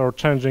guys are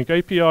changing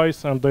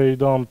APIs, and they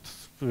don't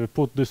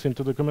put this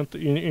into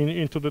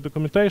the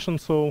documentation.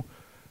 So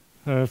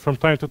from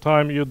time to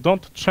time, you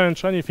don't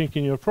change anything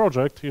in your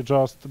project. You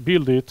just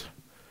build it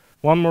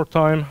one more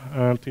time,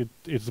 and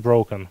it's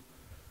broken.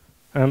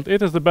 And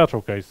it is the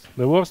better case.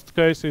 The worst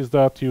case is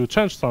that you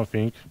change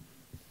something,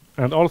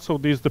 and also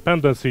this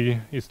dependency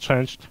is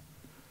changed,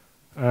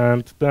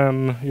 and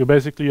then you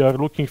basically are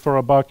looking for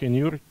a bug in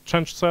your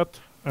change set,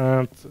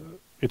 and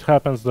it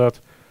happens that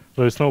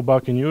there is no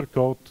bug in your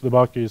code, the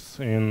bug is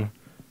in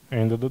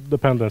the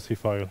dependency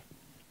file.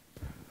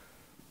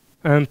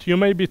 And you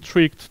may be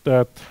tricked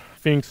that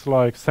things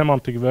like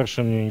semantic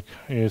versioning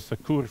is a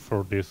cure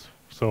for this.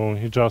 So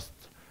you just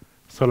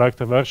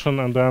select a version,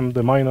 and then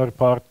the minor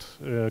part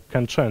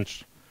can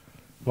change.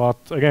 But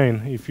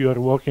again, if you are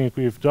working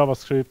with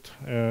JavaScript,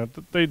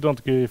 they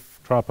don't give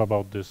crap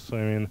about this. I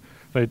mean,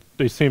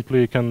 They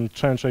simply can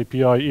change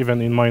API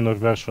even in minor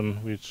version,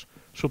 which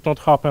should not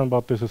happen,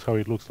 but this is how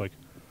it looks like.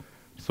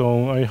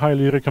 So I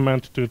highly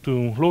recommend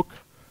to look,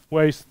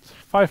 waste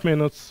 5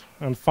 minutes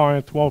and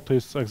find what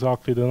is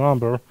exactly the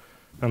number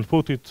and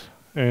put it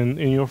in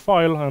your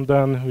file, and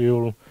then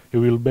you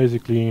will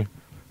basically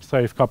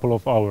save a couple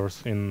of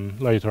hours in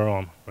later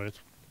on, right?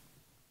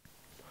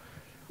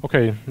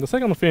 Okay, the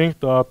second thing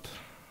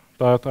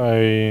that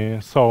I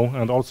saw,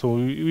 and also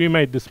we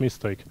made this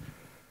mistake.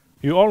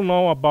 You all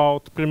know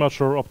about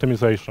premature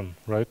optimization,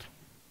 right?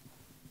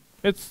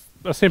 It's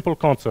a simple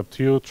concept.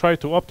 You try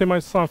to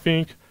optimize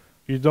something,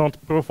 you don't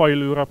profile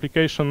your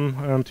application,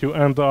 and you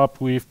end up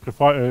with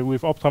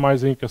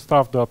optimizing a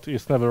stuff that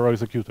is never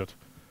executed.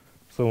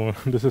 So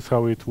this is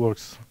how it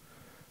works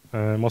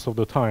most of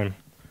the time.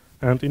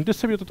 And in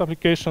distributed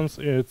applications,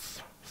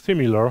 it's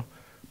similar.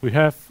 We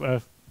have,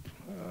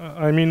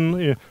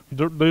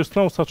 there is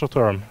no such a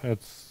term.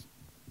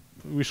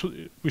 We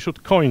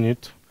should coin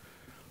it,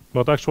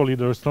 but actually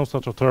there is no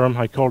such a term.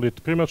 I call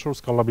it premature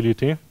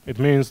scalability. It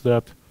means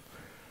that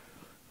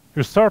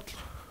you start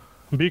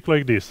big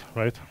like this,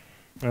 right?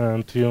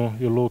 And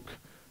you look,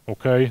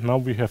 okay, now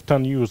we have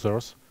 10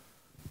 users.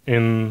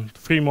 In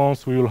 3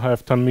 months, we will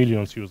have 10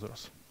 million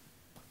users.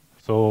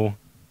 So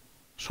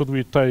should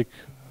we take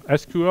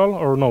SQL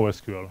or no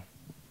SQL?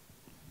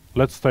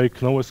 Let's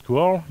take no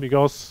SQL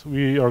because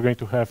we are going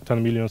to have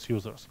 10 million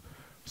users.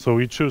 So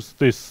we choose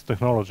this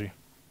technology.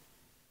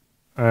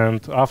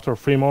 And after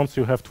 3 months,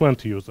 you have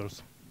 20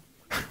 users.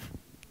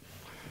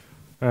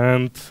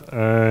 And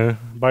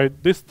by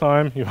this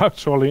time, you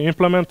actually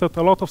implemented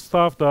a lot of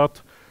stuff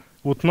that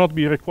would not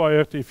be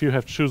required if you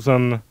have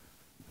chosen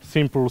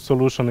simple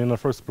solution in the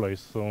first place.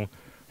 So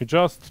you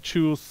just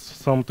choose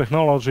some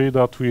technology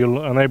that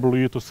will enable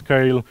you to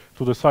scale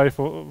to the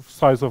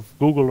size of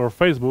Google or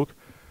Facebook.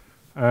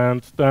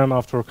 And then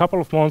after a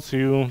couple of months,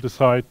 you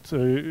decide,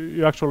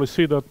 you actually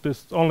see that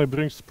this only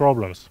brings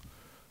problems.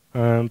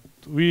 And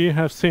we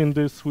have seen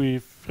this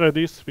with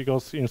Redis,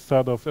 because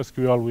instead of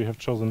SQL, we have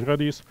chosen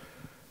Redis.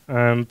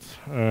 And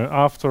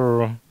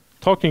after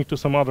talking to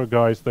some other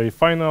guys, they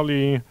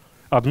finally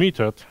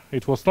admitted,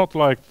 it was not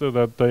like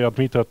that they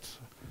admitted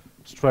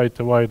straight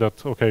away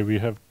that, okay, we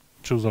have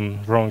chosen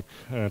wrong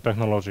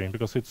technology.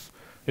 Because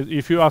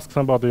if you ask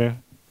somebody,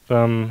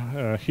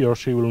 then he or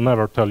she will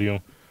never tell you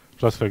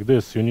just like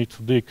this. You need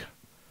to dig.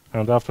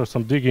 And after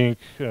some digging,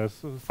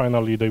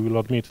 finally they will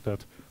admit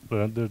that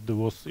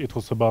it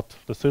was a bad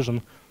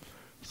decision.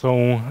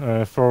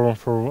 So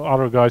for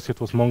other guys, it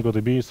was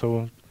MongoDB.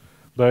 So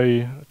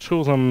they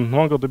chosen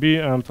MongoDB,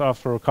 and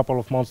after a couple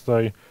of months,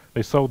 they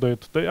saw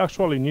that they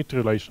actually need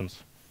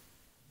relations.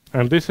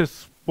 And this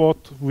is what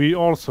we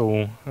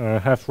also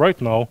have right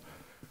now.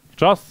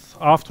 Just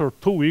after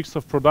 2 weeks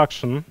of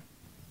production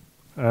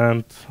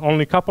and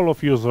only a couple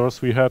of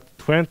users, we had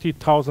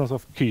 20,000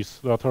 of keys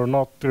that are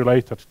not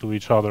related to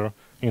each other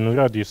in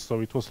Redis. So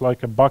it was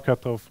like a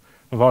bucket of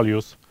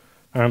values.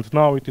 And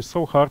now it is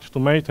so hard to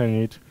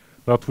maintain it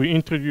that we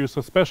introduce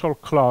a special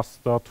class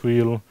that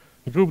will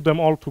group them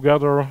all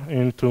together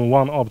into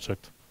one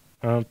object.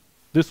 And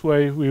this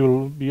way we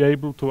will be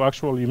able to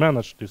actually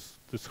manage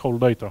this whole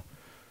data.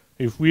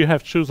 If we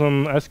have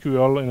chosen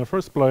SQL in the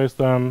first place,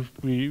 then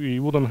we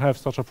wouldn't have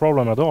such a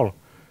problem at all.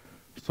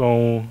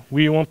 So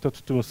we wanted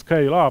to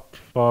scale up,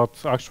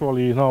 but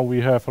actually now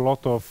we have a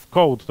lot of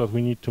code that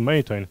we need to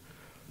maintain.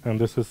 And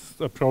this is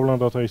a problem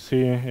that I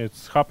see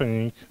it's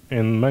happening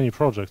in many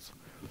projects.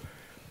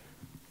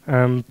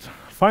 And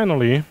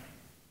finally,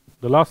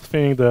 the last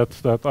thing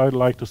that I'd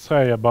like to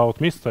say about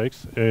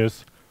mistakes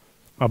is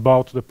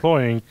about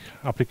deploying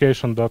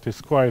application that is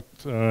quite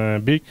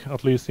big,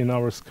 at least in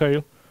our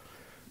scale.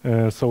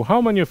 So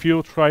how many of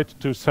you tried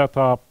to set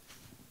up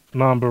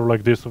number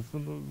like this of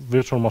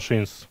virtual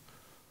machines?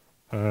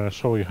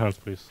 Show your hands,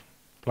 please.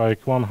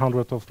 Like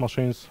 100 of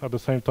machines at the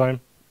same time.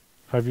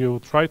 Have you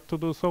tried to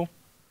do so?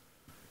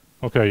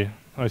 Okay,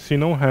 I see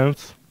no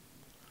hands.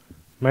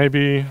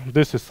 Maybe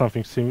this is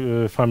something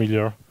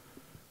familiar.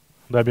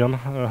 Debian,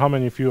 how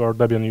many of you are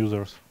Debian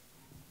users?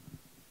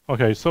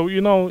 Okay, so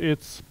you know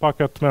it's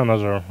packet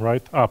manager,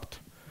 right? apt.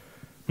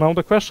 Now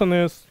the question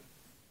is,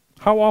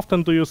 how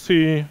often do you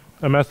see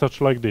a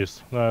message like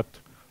this, that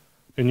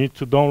you need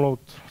to download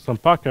some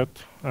packet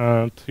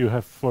and you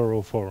have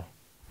 404?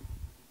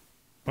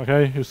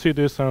 Okay, you see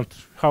this, and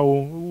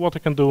what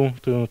you can do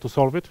to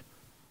solve it?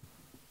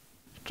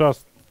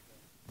 Just,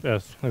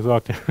 yes,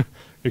 exactly.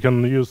 You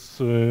can use,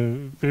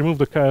 remove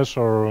the cache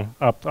or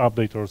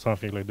update or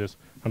something like this,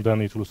 and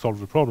then it will solve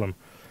the problem.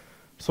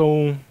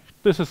 So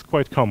this is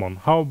quite common.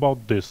 How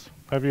about this?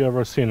 Have you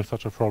ever seen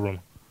such a problem?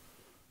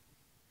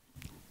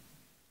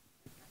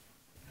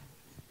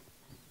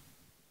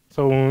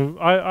 So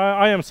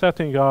I am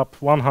setting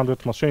up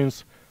 100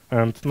 machines,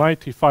 and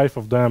 95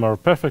 of them are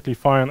perfectly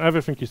fine.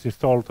 Everything is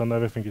installed and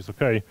everything is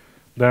okay.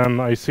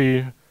 Then I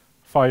see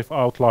 5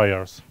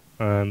 outliers,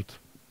 and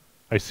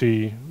I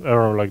see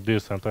error like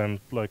this, and I'm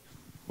like,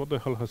 what the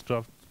hell has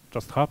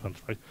just happened,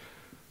 right?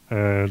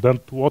 Then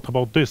what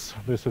about this?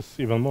 This is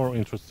even more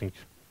interesting.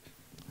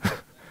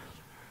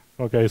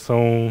 Okay,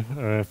 so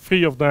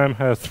 3 of them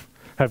have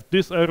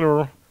this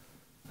error,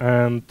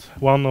 and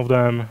 1 of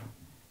them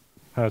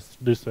has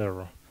this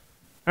error.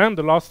 And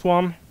the last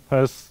one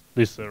has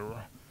this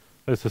error.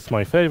 This is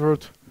my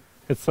favorite.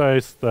 It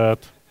says that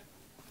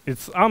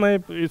it's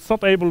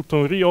not able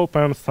to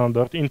reopen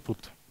standard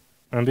input.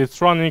 And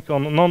it's running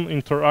on a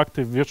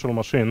non-interactive virtual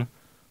machine.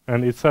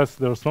 And it says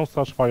there's no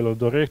such file or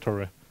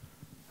directory.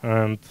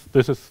 And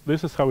this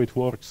is how it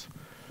works.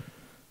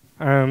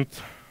 And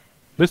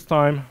this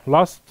time,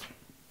 last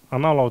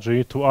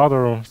analogy to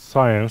other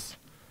science,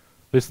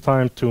 this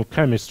time to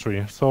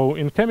chemistry. So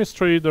in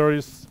chemistry, there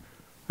is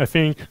a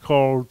thing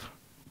called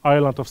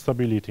island of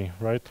stability,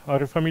 right? Are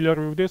you familiar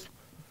with this?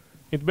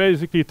 It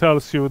basically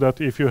tells you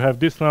that if you have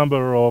this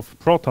number of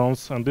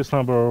protons and this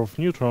number of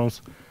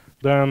neutrons,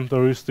 then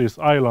there is this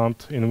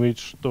island in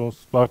which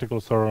those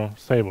particles are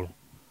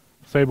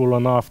stable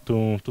enough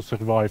to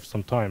survive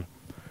some time.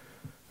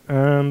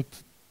 And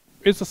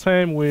it's the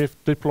same with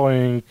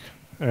deploying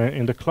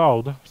in the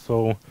cloud.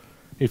 So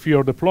if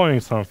you're deploying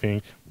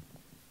something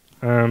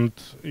and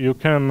you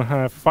can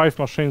have 5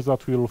 machines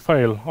that will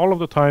fail all of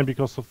the time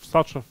because of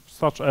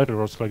such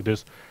errors like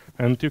this,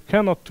 and you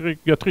cannot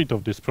get rid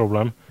of this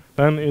problem,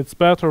 then it's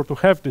better to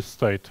have this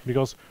state,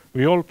 because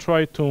we all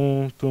try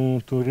to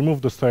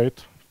remove the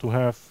state, to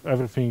have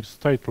everything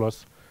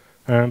stateless,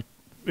 and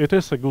it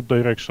is a good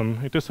direction,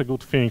 it is a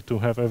good thing to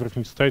have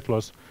everything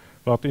stateless,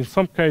 but in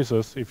some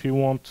cases, if you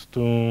want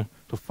to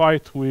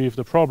fight with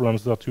the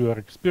problems that you are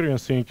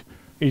experiencing,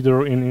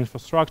 either in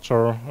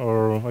infrastructure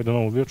or, I don't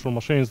know, virtual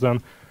machines,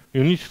 then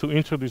you need to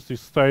introduce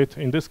this state.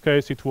 In this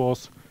case, it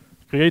was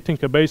creating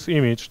a base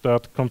image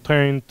that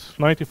contained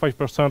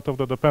 95% of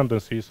the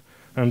dependencies,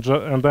 and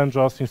then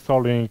just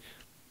installing,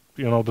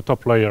 the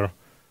top layer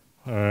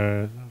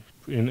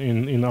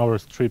in our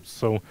scripts.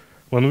 So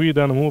when we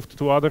then moved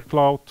to other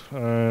cloud,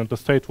 the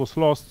state was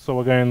lost. So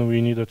again,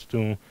 we needed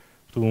to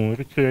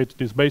recreate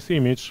this base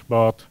image.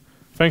 But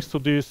thanks to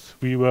this,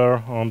 we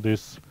were on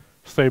this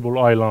stable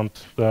island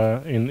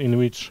in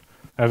which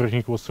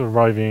everything was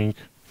surviving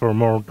for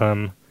more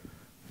than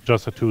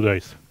just 2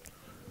 days.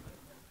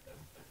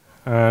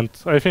 And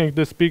I think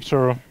this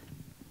picture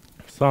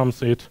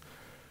sums it.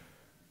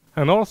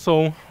 And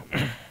also,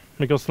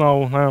 because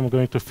now I'm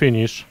going to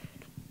finish.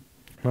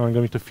 And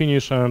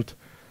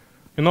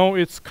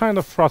it's kind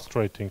of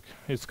frustrating.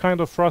 It's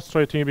kind of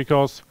frustrating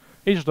because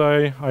each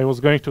day I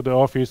was going to the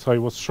office, I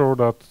was sure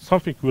that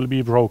something will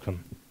be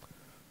broken.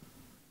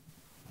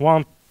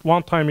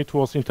 One time it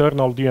was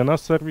internal DNS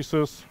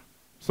services,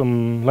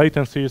 some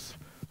latencies.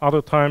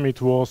 Other time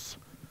it was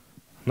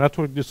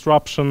network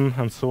disruption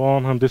and so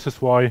on. And this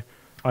is why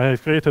I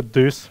have created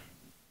this.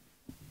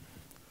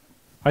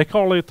 I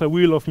call it a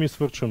wheel of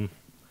misfortune.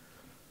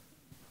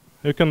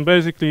 You can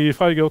basically,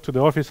 if I go to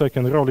the office, I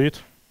can roll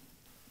it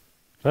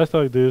just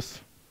like this,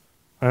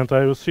 and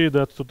I will see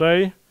that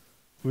today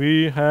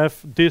we have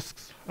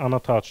disks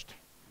unattached.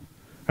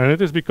 And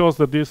it is because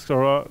the disks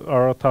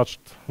are attached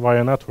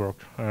via network,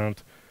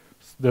 and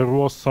there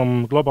was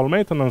some global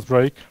maintenance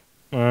break,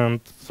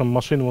 and some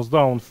machine was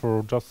down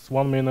for just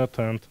 1 minute,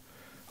 and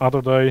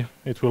other day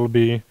it will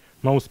be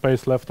no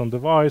space left on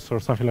device or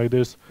something like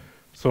this.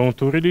 So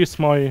to release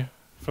my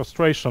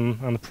frustration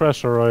and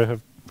pressure, I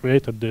have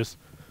created this,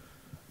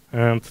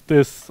 and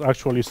this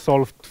actually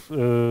solved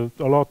a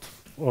lot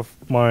of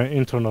my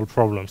internal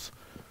problems.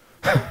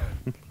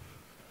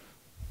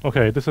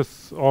 Okay, this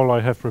is all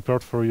I have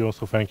prepared for you,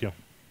 so thank you.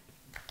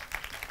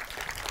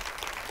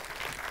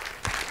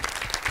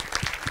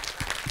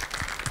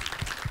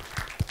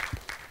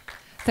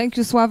 Thank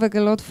you, Sławek,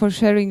 a lot for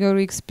sharing your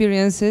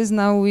experiences.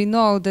 Now we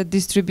know that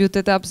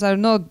distributed apps are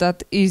not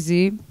that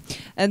easy,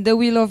 and the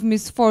wheel of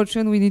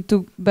misfortune we need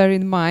to bear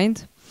in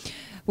mind.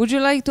 Would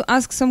you like to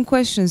ask some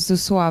questions to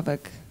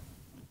Sławek?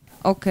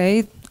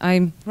 Okay,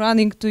 I'm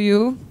running to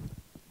you.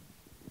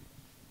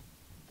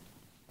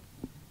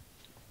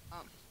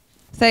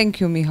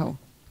 Thank you, Michał.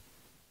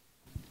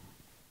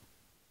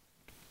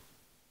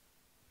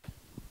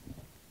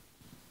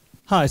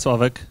 Hi,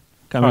 Sławek.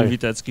 Kamil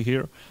Witecki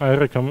here.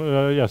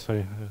 Yes,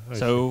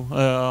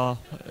 So,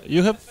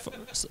 you have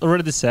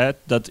already said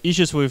that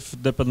issues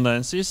with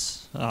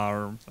dependencies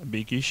are a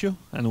big issue,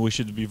 and we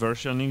should be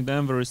versioning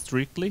them very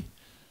strictly.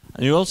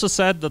 And you also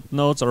said that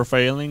nodes are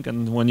failing,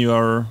 and when you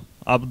are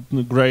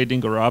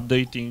upgrading or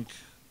updating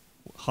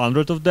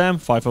 100 of them,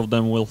 5 of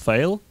them will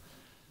fail.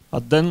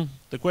 But then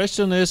the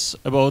question is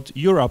about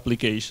your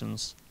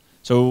applications.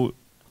 So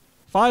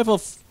 5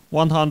 of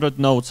 100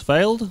 nodes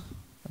failed,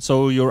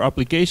 so your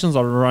applications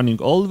are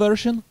running old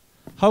version.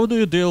 How do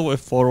you deal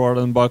with forward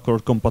and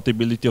backward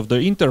compatibility of the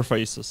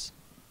interfaces?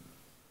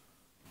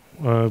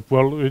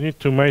 Well, we need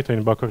to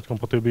maintain backward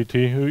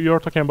compatibility. You're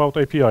talking about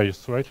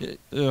APIs, right?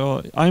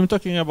 I'm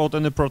talking about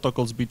any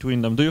protocols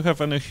between them. Do you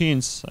have any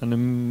hints, any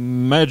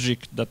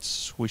magic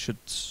that we should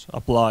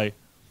apply?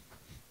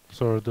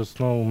 So there's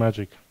no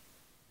magic.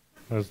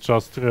 It's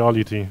just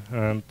reality,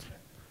 and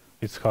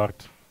it's hard.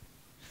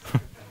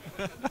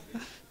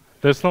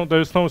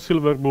 There's no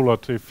silver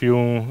bullet if you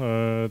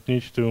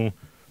need to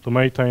to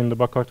maintain the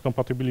backward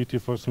compatibility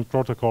for some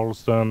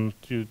protocols, then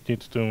you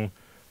need to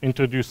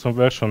introduce some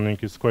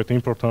versioning. It's quite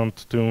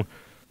important to,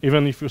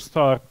 even if you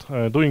start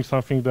doing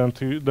something,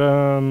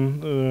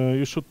 then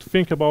you should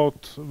think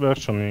about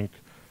versioning.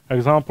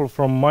 Example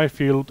from my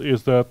field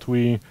is that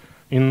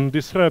in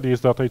this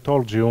Redis that I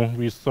told you,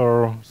 we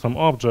store some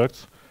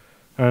objects,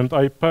 and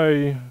I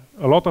pay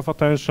a lot of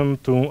attention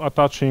to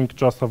attaching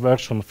just a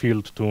version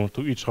field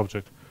to each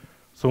object.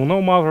 So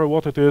no matter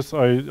what it is,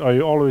 I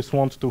always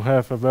want to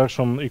have a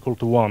version equal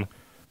to 1.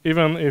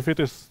 Even if it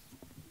is,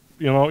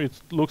 it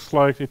looks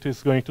like it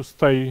is going to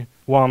stay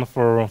 1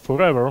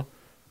 forever,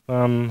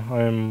 then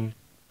I'm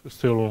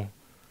still,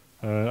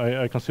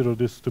 I consider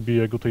this to be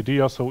a good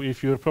idea. So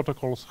if your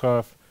protocols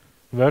have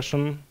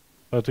version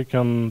that you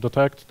can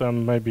detect,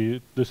 then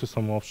maybe this is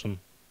some option.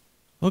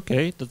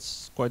 Okay,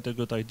 that's quite a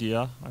good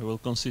idea. I will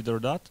consider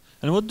that.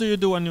 And what do you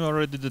do when you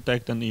already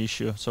detect an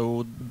issue?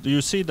 So do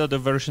you see that the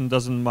version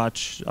doesn't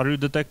match? Are you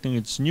detecting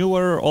it's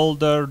newer,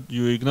 older? Do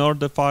you ignore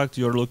the fact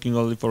you're looking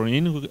only for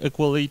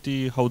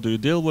inequality? How do you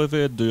deal with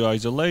it? Do you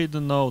isolate the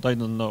node? I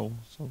don't know.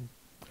 So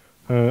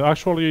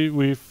actually,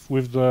 with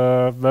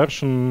the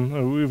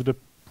version, with the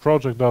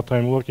project that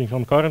I'm working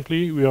on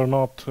currently, we are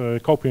not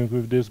coping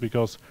with this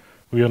because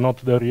we are not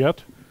there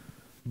yet.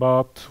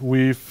 But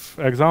with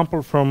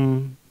example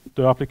from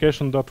the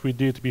application that we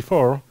did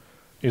before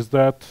is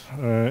that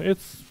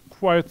it's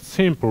quite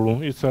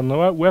simple. It's a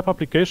web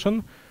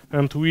application,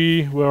 and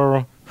we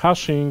were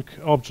hashing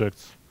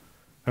objects.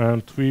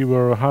 And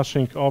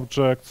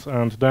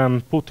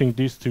then putting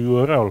this to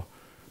URL.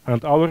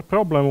 And our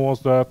problem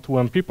was that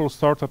when people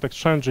started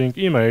exchanging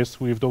emails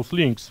with those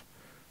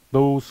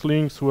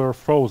links were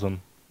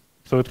frozen.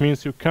 So it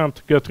means you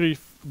can't get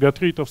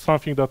rid of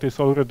something that is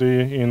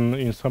already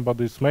in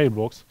somebody's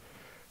mailbox.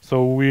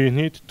 So we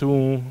need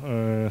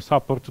to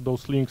support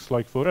those links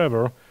like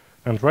forever.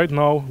 And right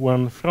now,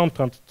 when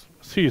frontend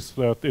sees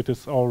that it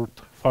is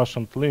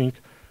old-fashioned link,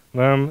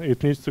 then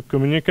it needs to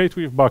communicate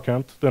with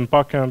backend. Then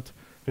backend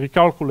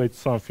recalculates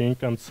something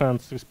and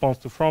sends response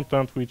to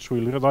frontend, which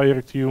will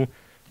redirect you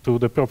to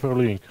the proper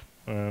link.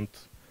 And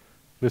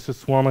this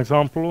is one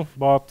example.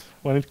 But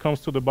when it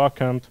comes to the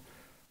backend,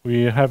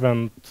 we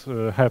haven't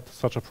had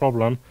such a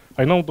problem.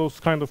 I know those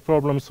kind of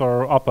problems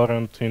are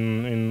apparent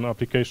in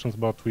applications,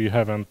 but we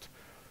haven't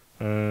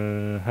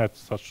had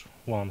such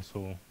one,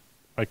 so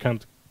I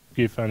can't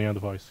give any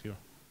advice here.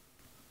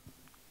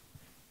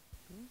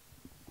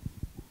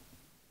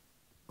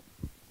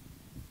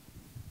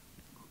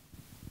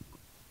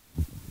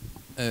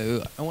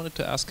 I wanted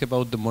to ask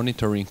about the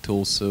monitoring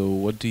tool. So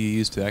what do you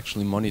use to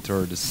actually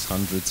monitor these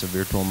hundreds of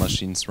virtual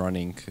machines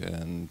running,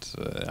 and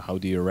how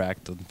do you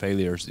react on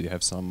failures? Do you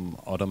have some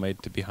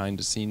automate behind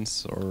the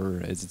scenes,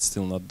 or is it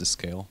still not the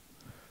scale?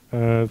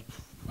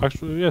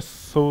 Actually, yes.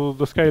 So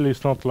the scale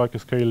is not like a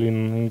scale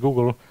in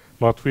Google,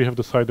 but we have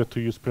decided to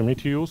use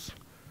Prometheus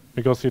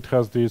because it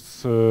has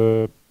this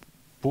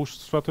push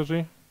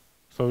strategy.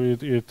 So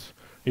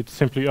it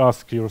simply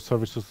asks your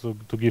services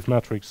to give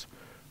metrics.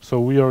 So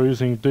we are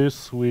using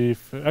this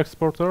with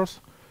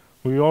exporters.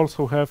 We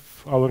also have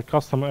our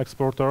custom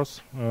exporters,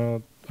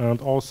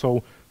 and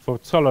also for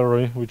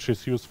Celery, which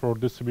is used for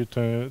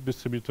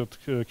distributed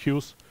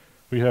queues,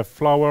 we have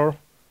Flower.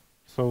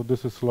 So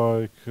this is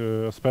like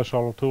a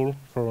special tool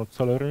for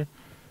Celery.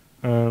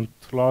 And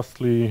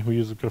lastly, we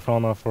use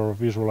Grafana for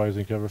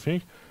visualizing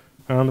everything.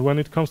 And when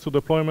it comes to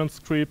deployment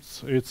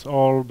scripts, it's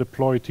all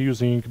deployed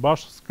using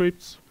Bash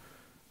scripts.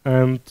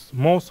 And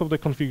most of the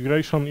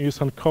configuration is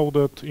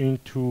encoded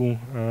into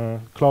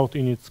Cloud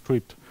Init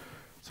script.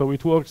 So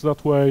it works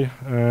that way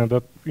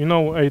that,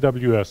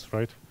 AWS,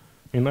 right?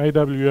 In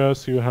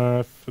AWS, you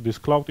have this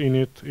Cloud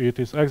Init. It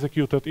is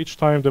executed each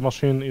time the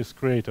machine is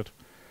created.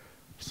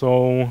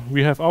 So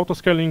we have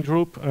auto-scaling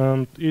group,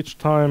 and each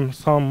time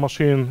some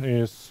machine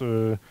is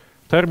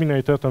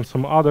terminated and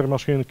some other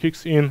machine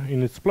kicks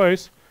in its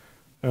place,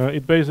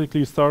 it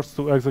basically starts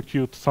to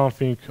execute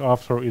something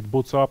after it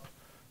boots up.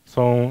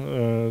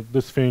 So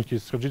this thing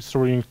is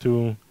registering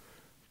to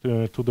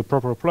the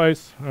proper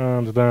place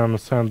and then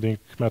sending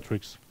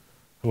metrics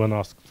when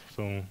asked.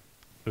 So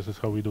this is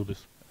how we do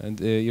this. And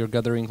you're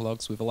gathering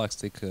logs with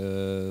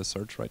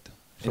Elasticsearch, right?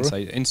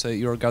 Inside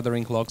you're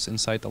gathering logs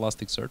inside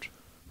Elasticsearch?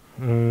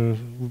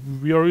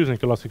 We are using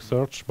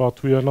Elasticsearch,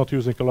 but we are not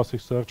using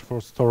Elasticsearch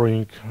for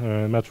storing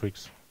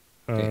metrics.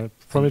 Okay.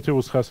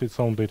 Prometheus has its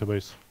own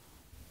database.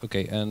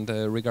 Okay, and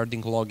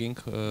regarding logging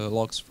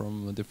logs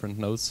from different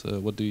nodes,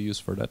 what do you use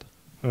for that?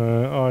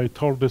 I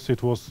told this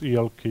it was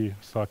ELK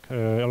stack,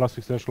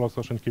 Elasticsearch,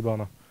 Logstash, and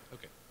Kibana.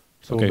 Okay.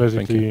 So okay,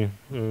 basically,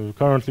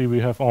 currently we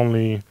have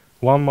only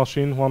one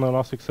machine, one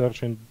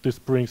Elasticsearch, and this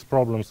brings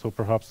problems. So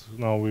perhaps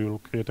now we will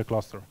create a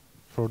cluster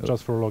for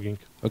just for logging.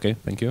 Okay,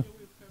 thank you.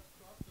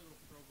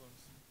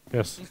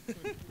 Yes,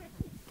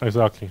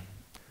 exactly.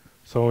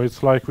 So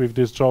it's like with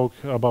this joke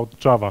about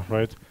Java,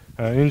 right?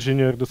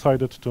 Engineer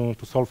decided to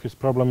solve his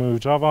problem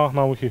with Java.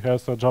 Now he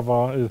has a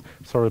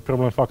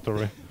problem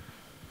factory.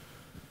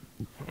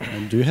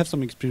 Do you have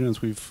some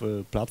experience with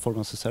platform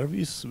as a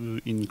service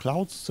in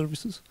cloud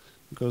services?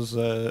 because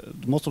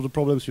most of the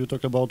problems you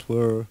talked about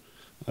were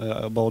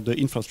about the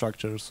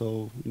infrastructure.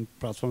 So in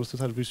platform as a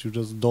service, you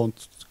just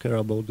don't care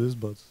about this,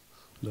 but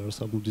there are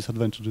some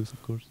disadvantages,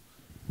 of course.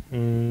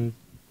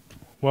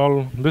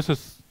 Well, this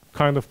is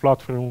kind of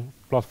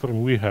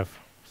platform we have.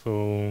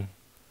 So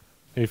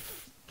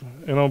if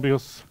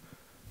because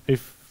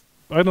if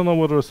I don't know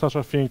whether such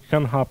a thing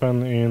can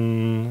happen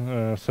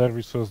in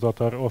services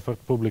that are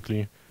offered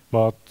publicly,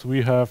 but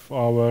we have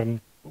our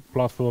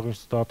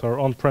platforms that are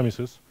on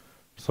premises,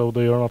 so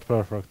they are not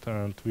perfect,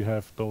 and we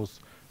have those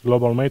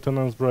global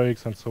maintenance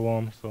breaks and so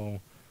on. So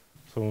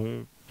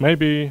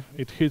maybe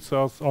it hits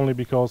us only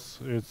because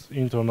it's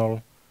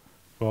internal,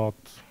 but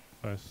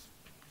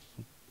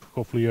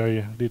hopefully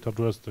I did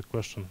address the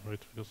question, right?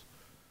 Because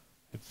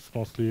it's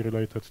mostly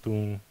related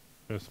to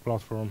this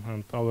platform,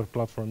 and our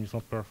platform is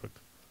not perfect.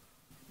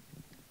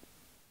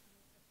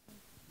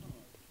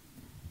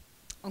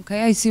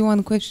 Okay, I see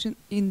one question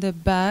in the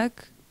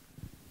back.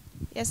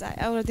 Yes, I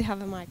already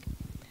have a mic.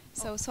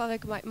 So,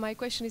 Sławek, my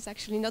question is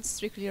actually not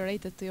strictly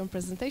related to your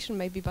presentation,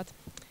 maybe, but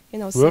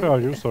Where are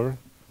you? Sorry.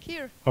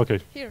 Here. Okay.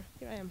 Here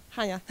I am,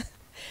 Hania.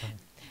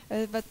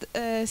 But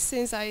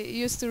since I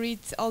used to read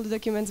all the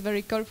documents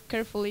very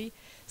carefully,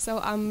 so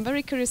I'm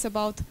very curious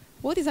about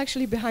what is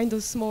actually behind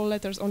those small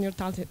letters on your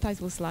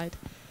title slide.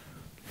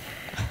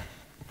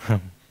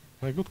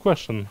 A good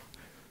question.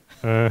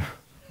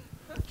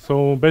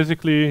 So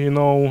basically,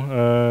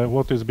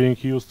 what is being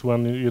used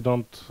when you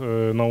don't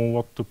know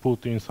what to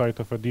put inside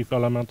of a div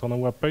element on a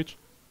web page?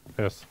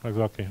 Yes,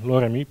 exactly.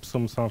 Lorem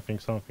ipsum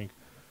something.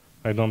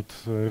 I don't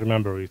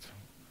remember it.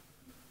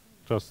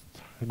 Just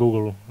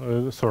Google,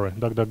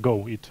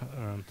 DuckDuckGo it.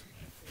 And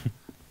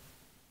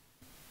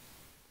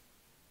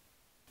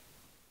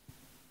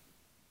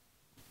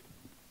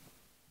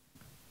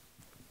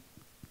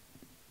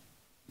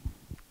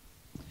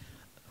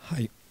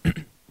Hi.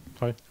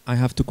 Hi. I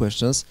have two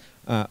questions.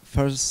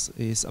 First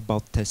is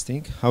about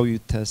testing. How you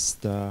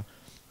test the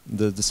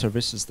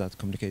services that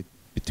communicate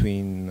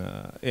between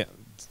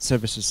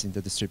services in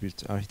the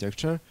distributed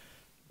architecture.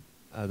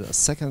 The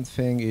second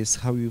thing is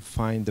how you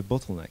find the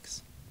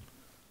bottlenecks.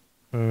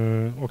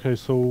 Okay,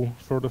 so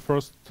for the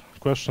first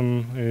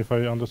question, if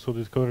I understood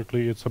it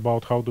correctly, it's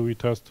about how do we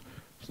test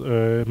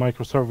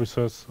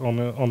microservices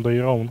on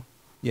their own.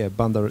 Yeah,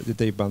 the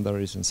data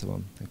boundaries and so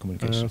on, and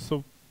communication.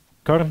 So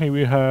currently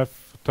we have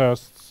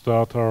tests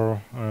that are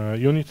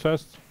unit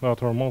tests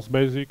that are most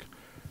basic,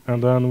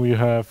 and then we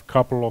have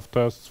couple of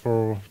tests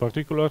for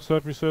particular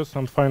services,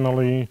 and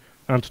finally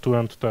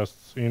end-to-end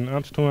tests. In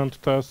end-to-end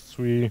tests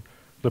we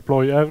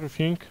deploy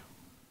everything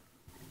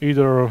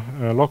either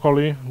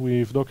locally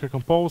with Docker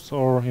Compose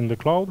or in the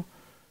cloud,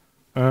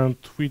 and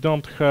we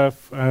don't have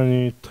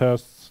any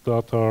tests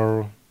that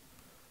are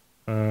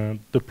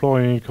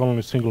deploying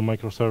only single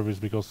microservice,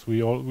 because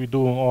we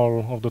do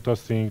all of the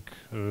testing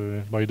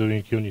by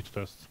doing unit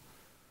tests.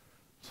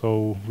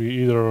 So we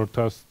either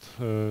test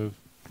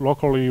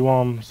locally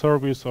one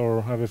service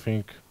or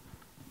everything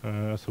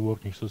as a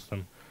working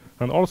system.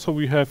 And also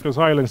we have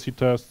resiliency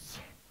tests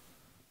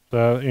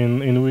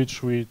in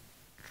which we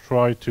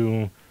try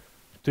to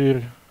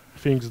tear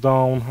things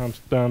down and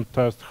then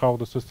test how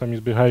the system is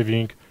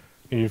behaving,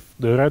 if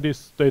the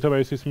Redis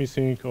database is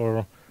missing,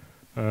 or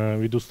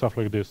we do stuff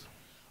like this.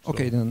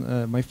 Okay, so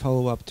then my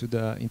follow-up to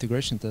the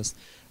integration test.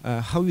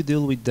 How you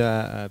deal with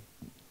the,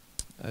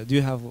 do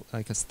you have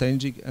like a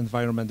staging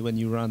environment when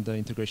you run the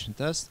integration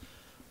test?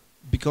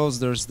 Because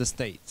there's the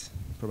state,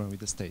 problem with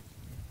the state.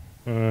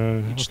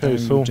 Each time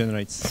so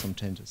generates some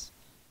changes.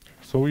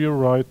 So you're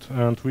right,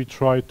 and we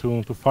try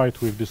to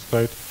fight with this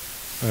state.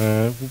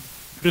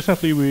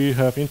 Recently we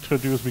have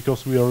introduced,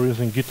 because we are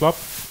using GitLab,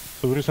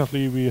 so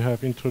recently we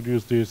have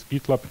introduced this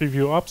GitLab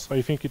preview apps.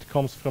 I think it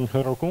comes from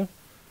Heroku.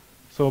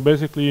 So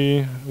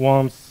basically,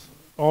 once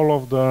all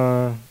of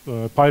the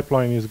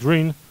pipeline is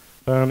green,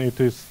 then it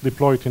is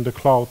deployed in the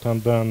cloud,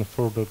 and then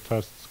further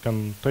tests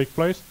can take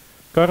place.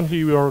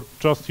 Currently, we are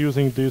just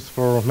using this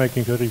for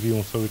making a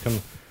review, so we can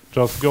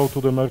just go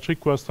to the merge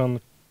request and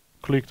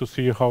click to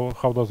see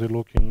how does it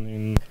look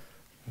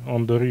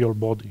on the real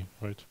body,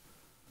 right?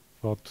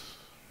 But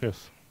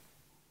yes.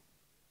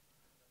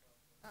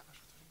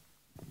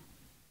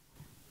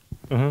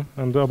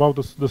 And about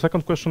the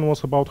second question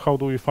was about how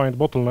do we find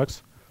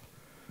bottlenecks.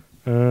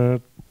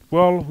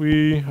 Well,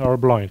 we are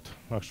blind,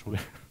 actually.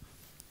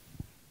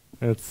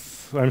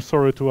 I'm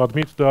sorry to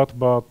admit that,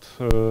 but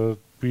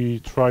we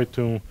try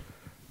to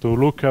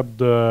look at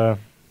the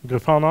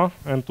Grafana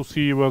and to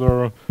see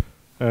whether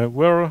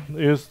where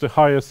is the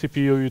highest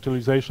CPU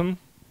utilization,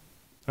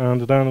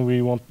 and then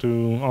we want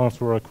to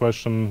answer a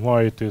question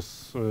why it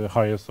is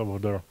highest over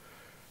there.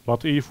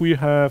 But if we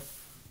have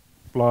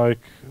like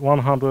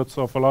 100s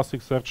of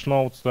Elasticsearch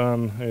nodes,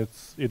 then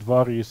it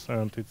varies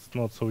and it's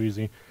not so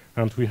easy.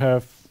 And we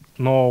have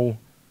no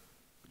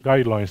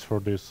guidelines for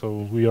this,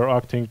 so we are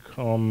acting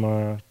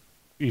on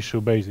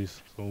issue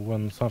basis. So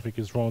when something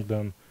is wrong,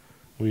 then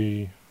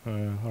we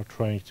are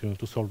trying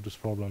to solve this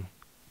problem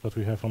that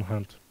we have on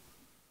hand.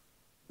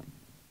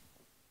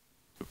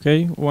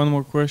 Okay, one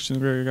more question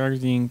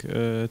regarding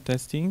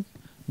testing.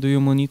 do you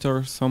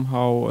monitor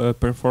somehow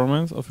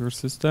performance of your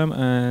system,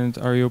 and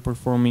are you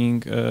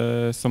performing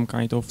some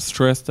kind of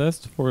stress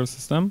test for your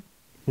system?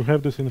 We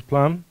have this in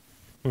plan.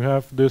 We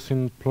have this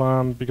in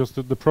plan because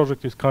the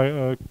project is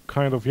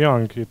kind of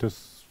young. It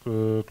is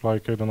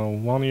like, I don't know,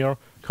 1 year.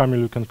 Kamil,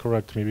 you can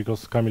correct me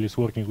because Kamil is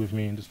working with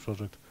me in this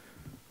project.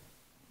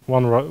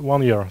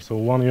 1 year. So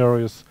 1 year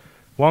is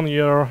 1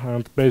 year,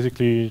 and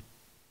basically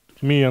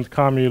me and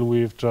Kamil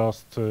with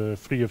just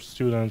 3 of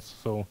students.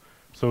 So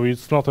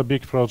it's not a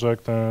big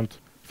project, and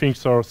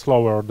things are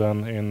slower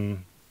than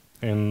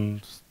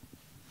in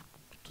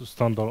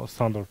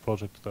standard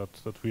project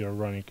that we are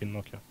running in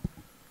Nokia.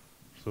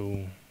 So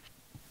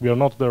we are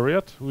not there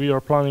yet. We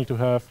are planning to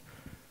have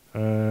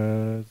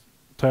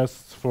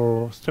stress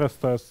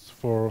tests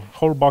for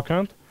whole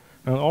backend,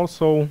 and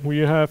also we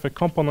have a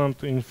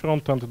component in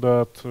frontend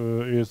that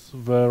is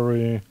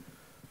very,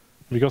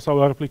 because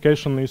our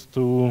application is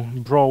to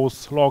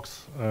browse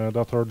logs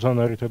that are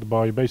generated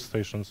by base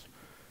stations,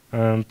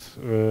 and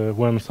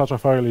when such a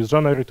file is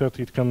generated,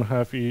 it can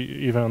have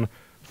even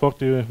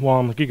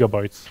 41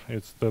 gigabytes.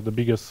 It's the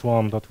biggest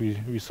one that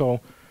we saw.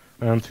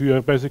 And we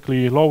are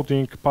basically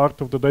loading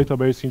part of the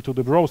database into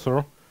the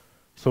browser.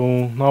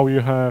 So now you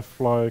have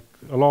like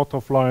a lot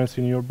of lines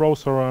in your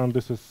browser, and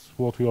this is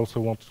what we also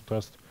want to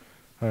test.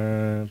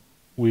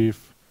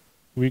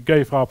 We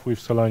gave up with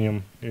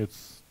Selenium.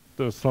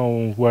 There's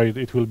no way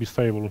it will be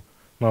stable.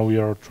 Now we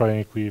are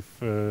trying with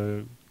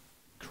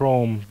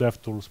Chrome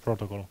DevTools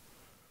protocol.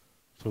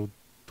 So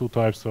 2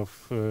 types of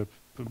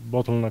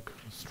bottleneck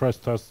stress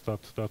tests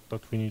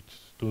that we need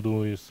to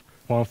do is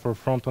one for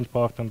front-end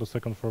part and the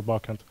second for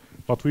back-end.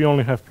 But we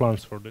only have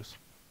plans for this.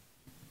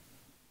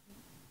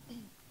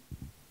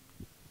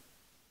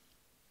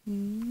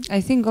 I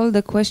think all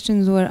the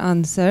questions were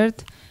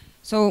answered.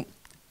 So,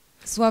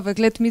 Sławek,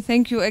 let me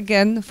thank you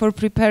again for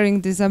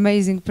preparing this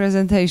amazing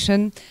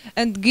presentation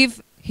and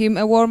give him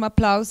a warm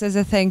applause as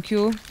a thank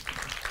you.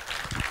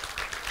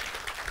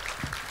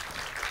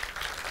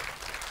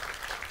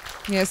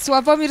 Yes,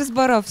 Sławomir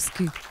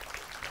Zborowski.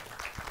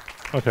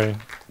 Okay,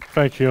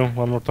 thank you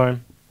one more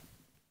time.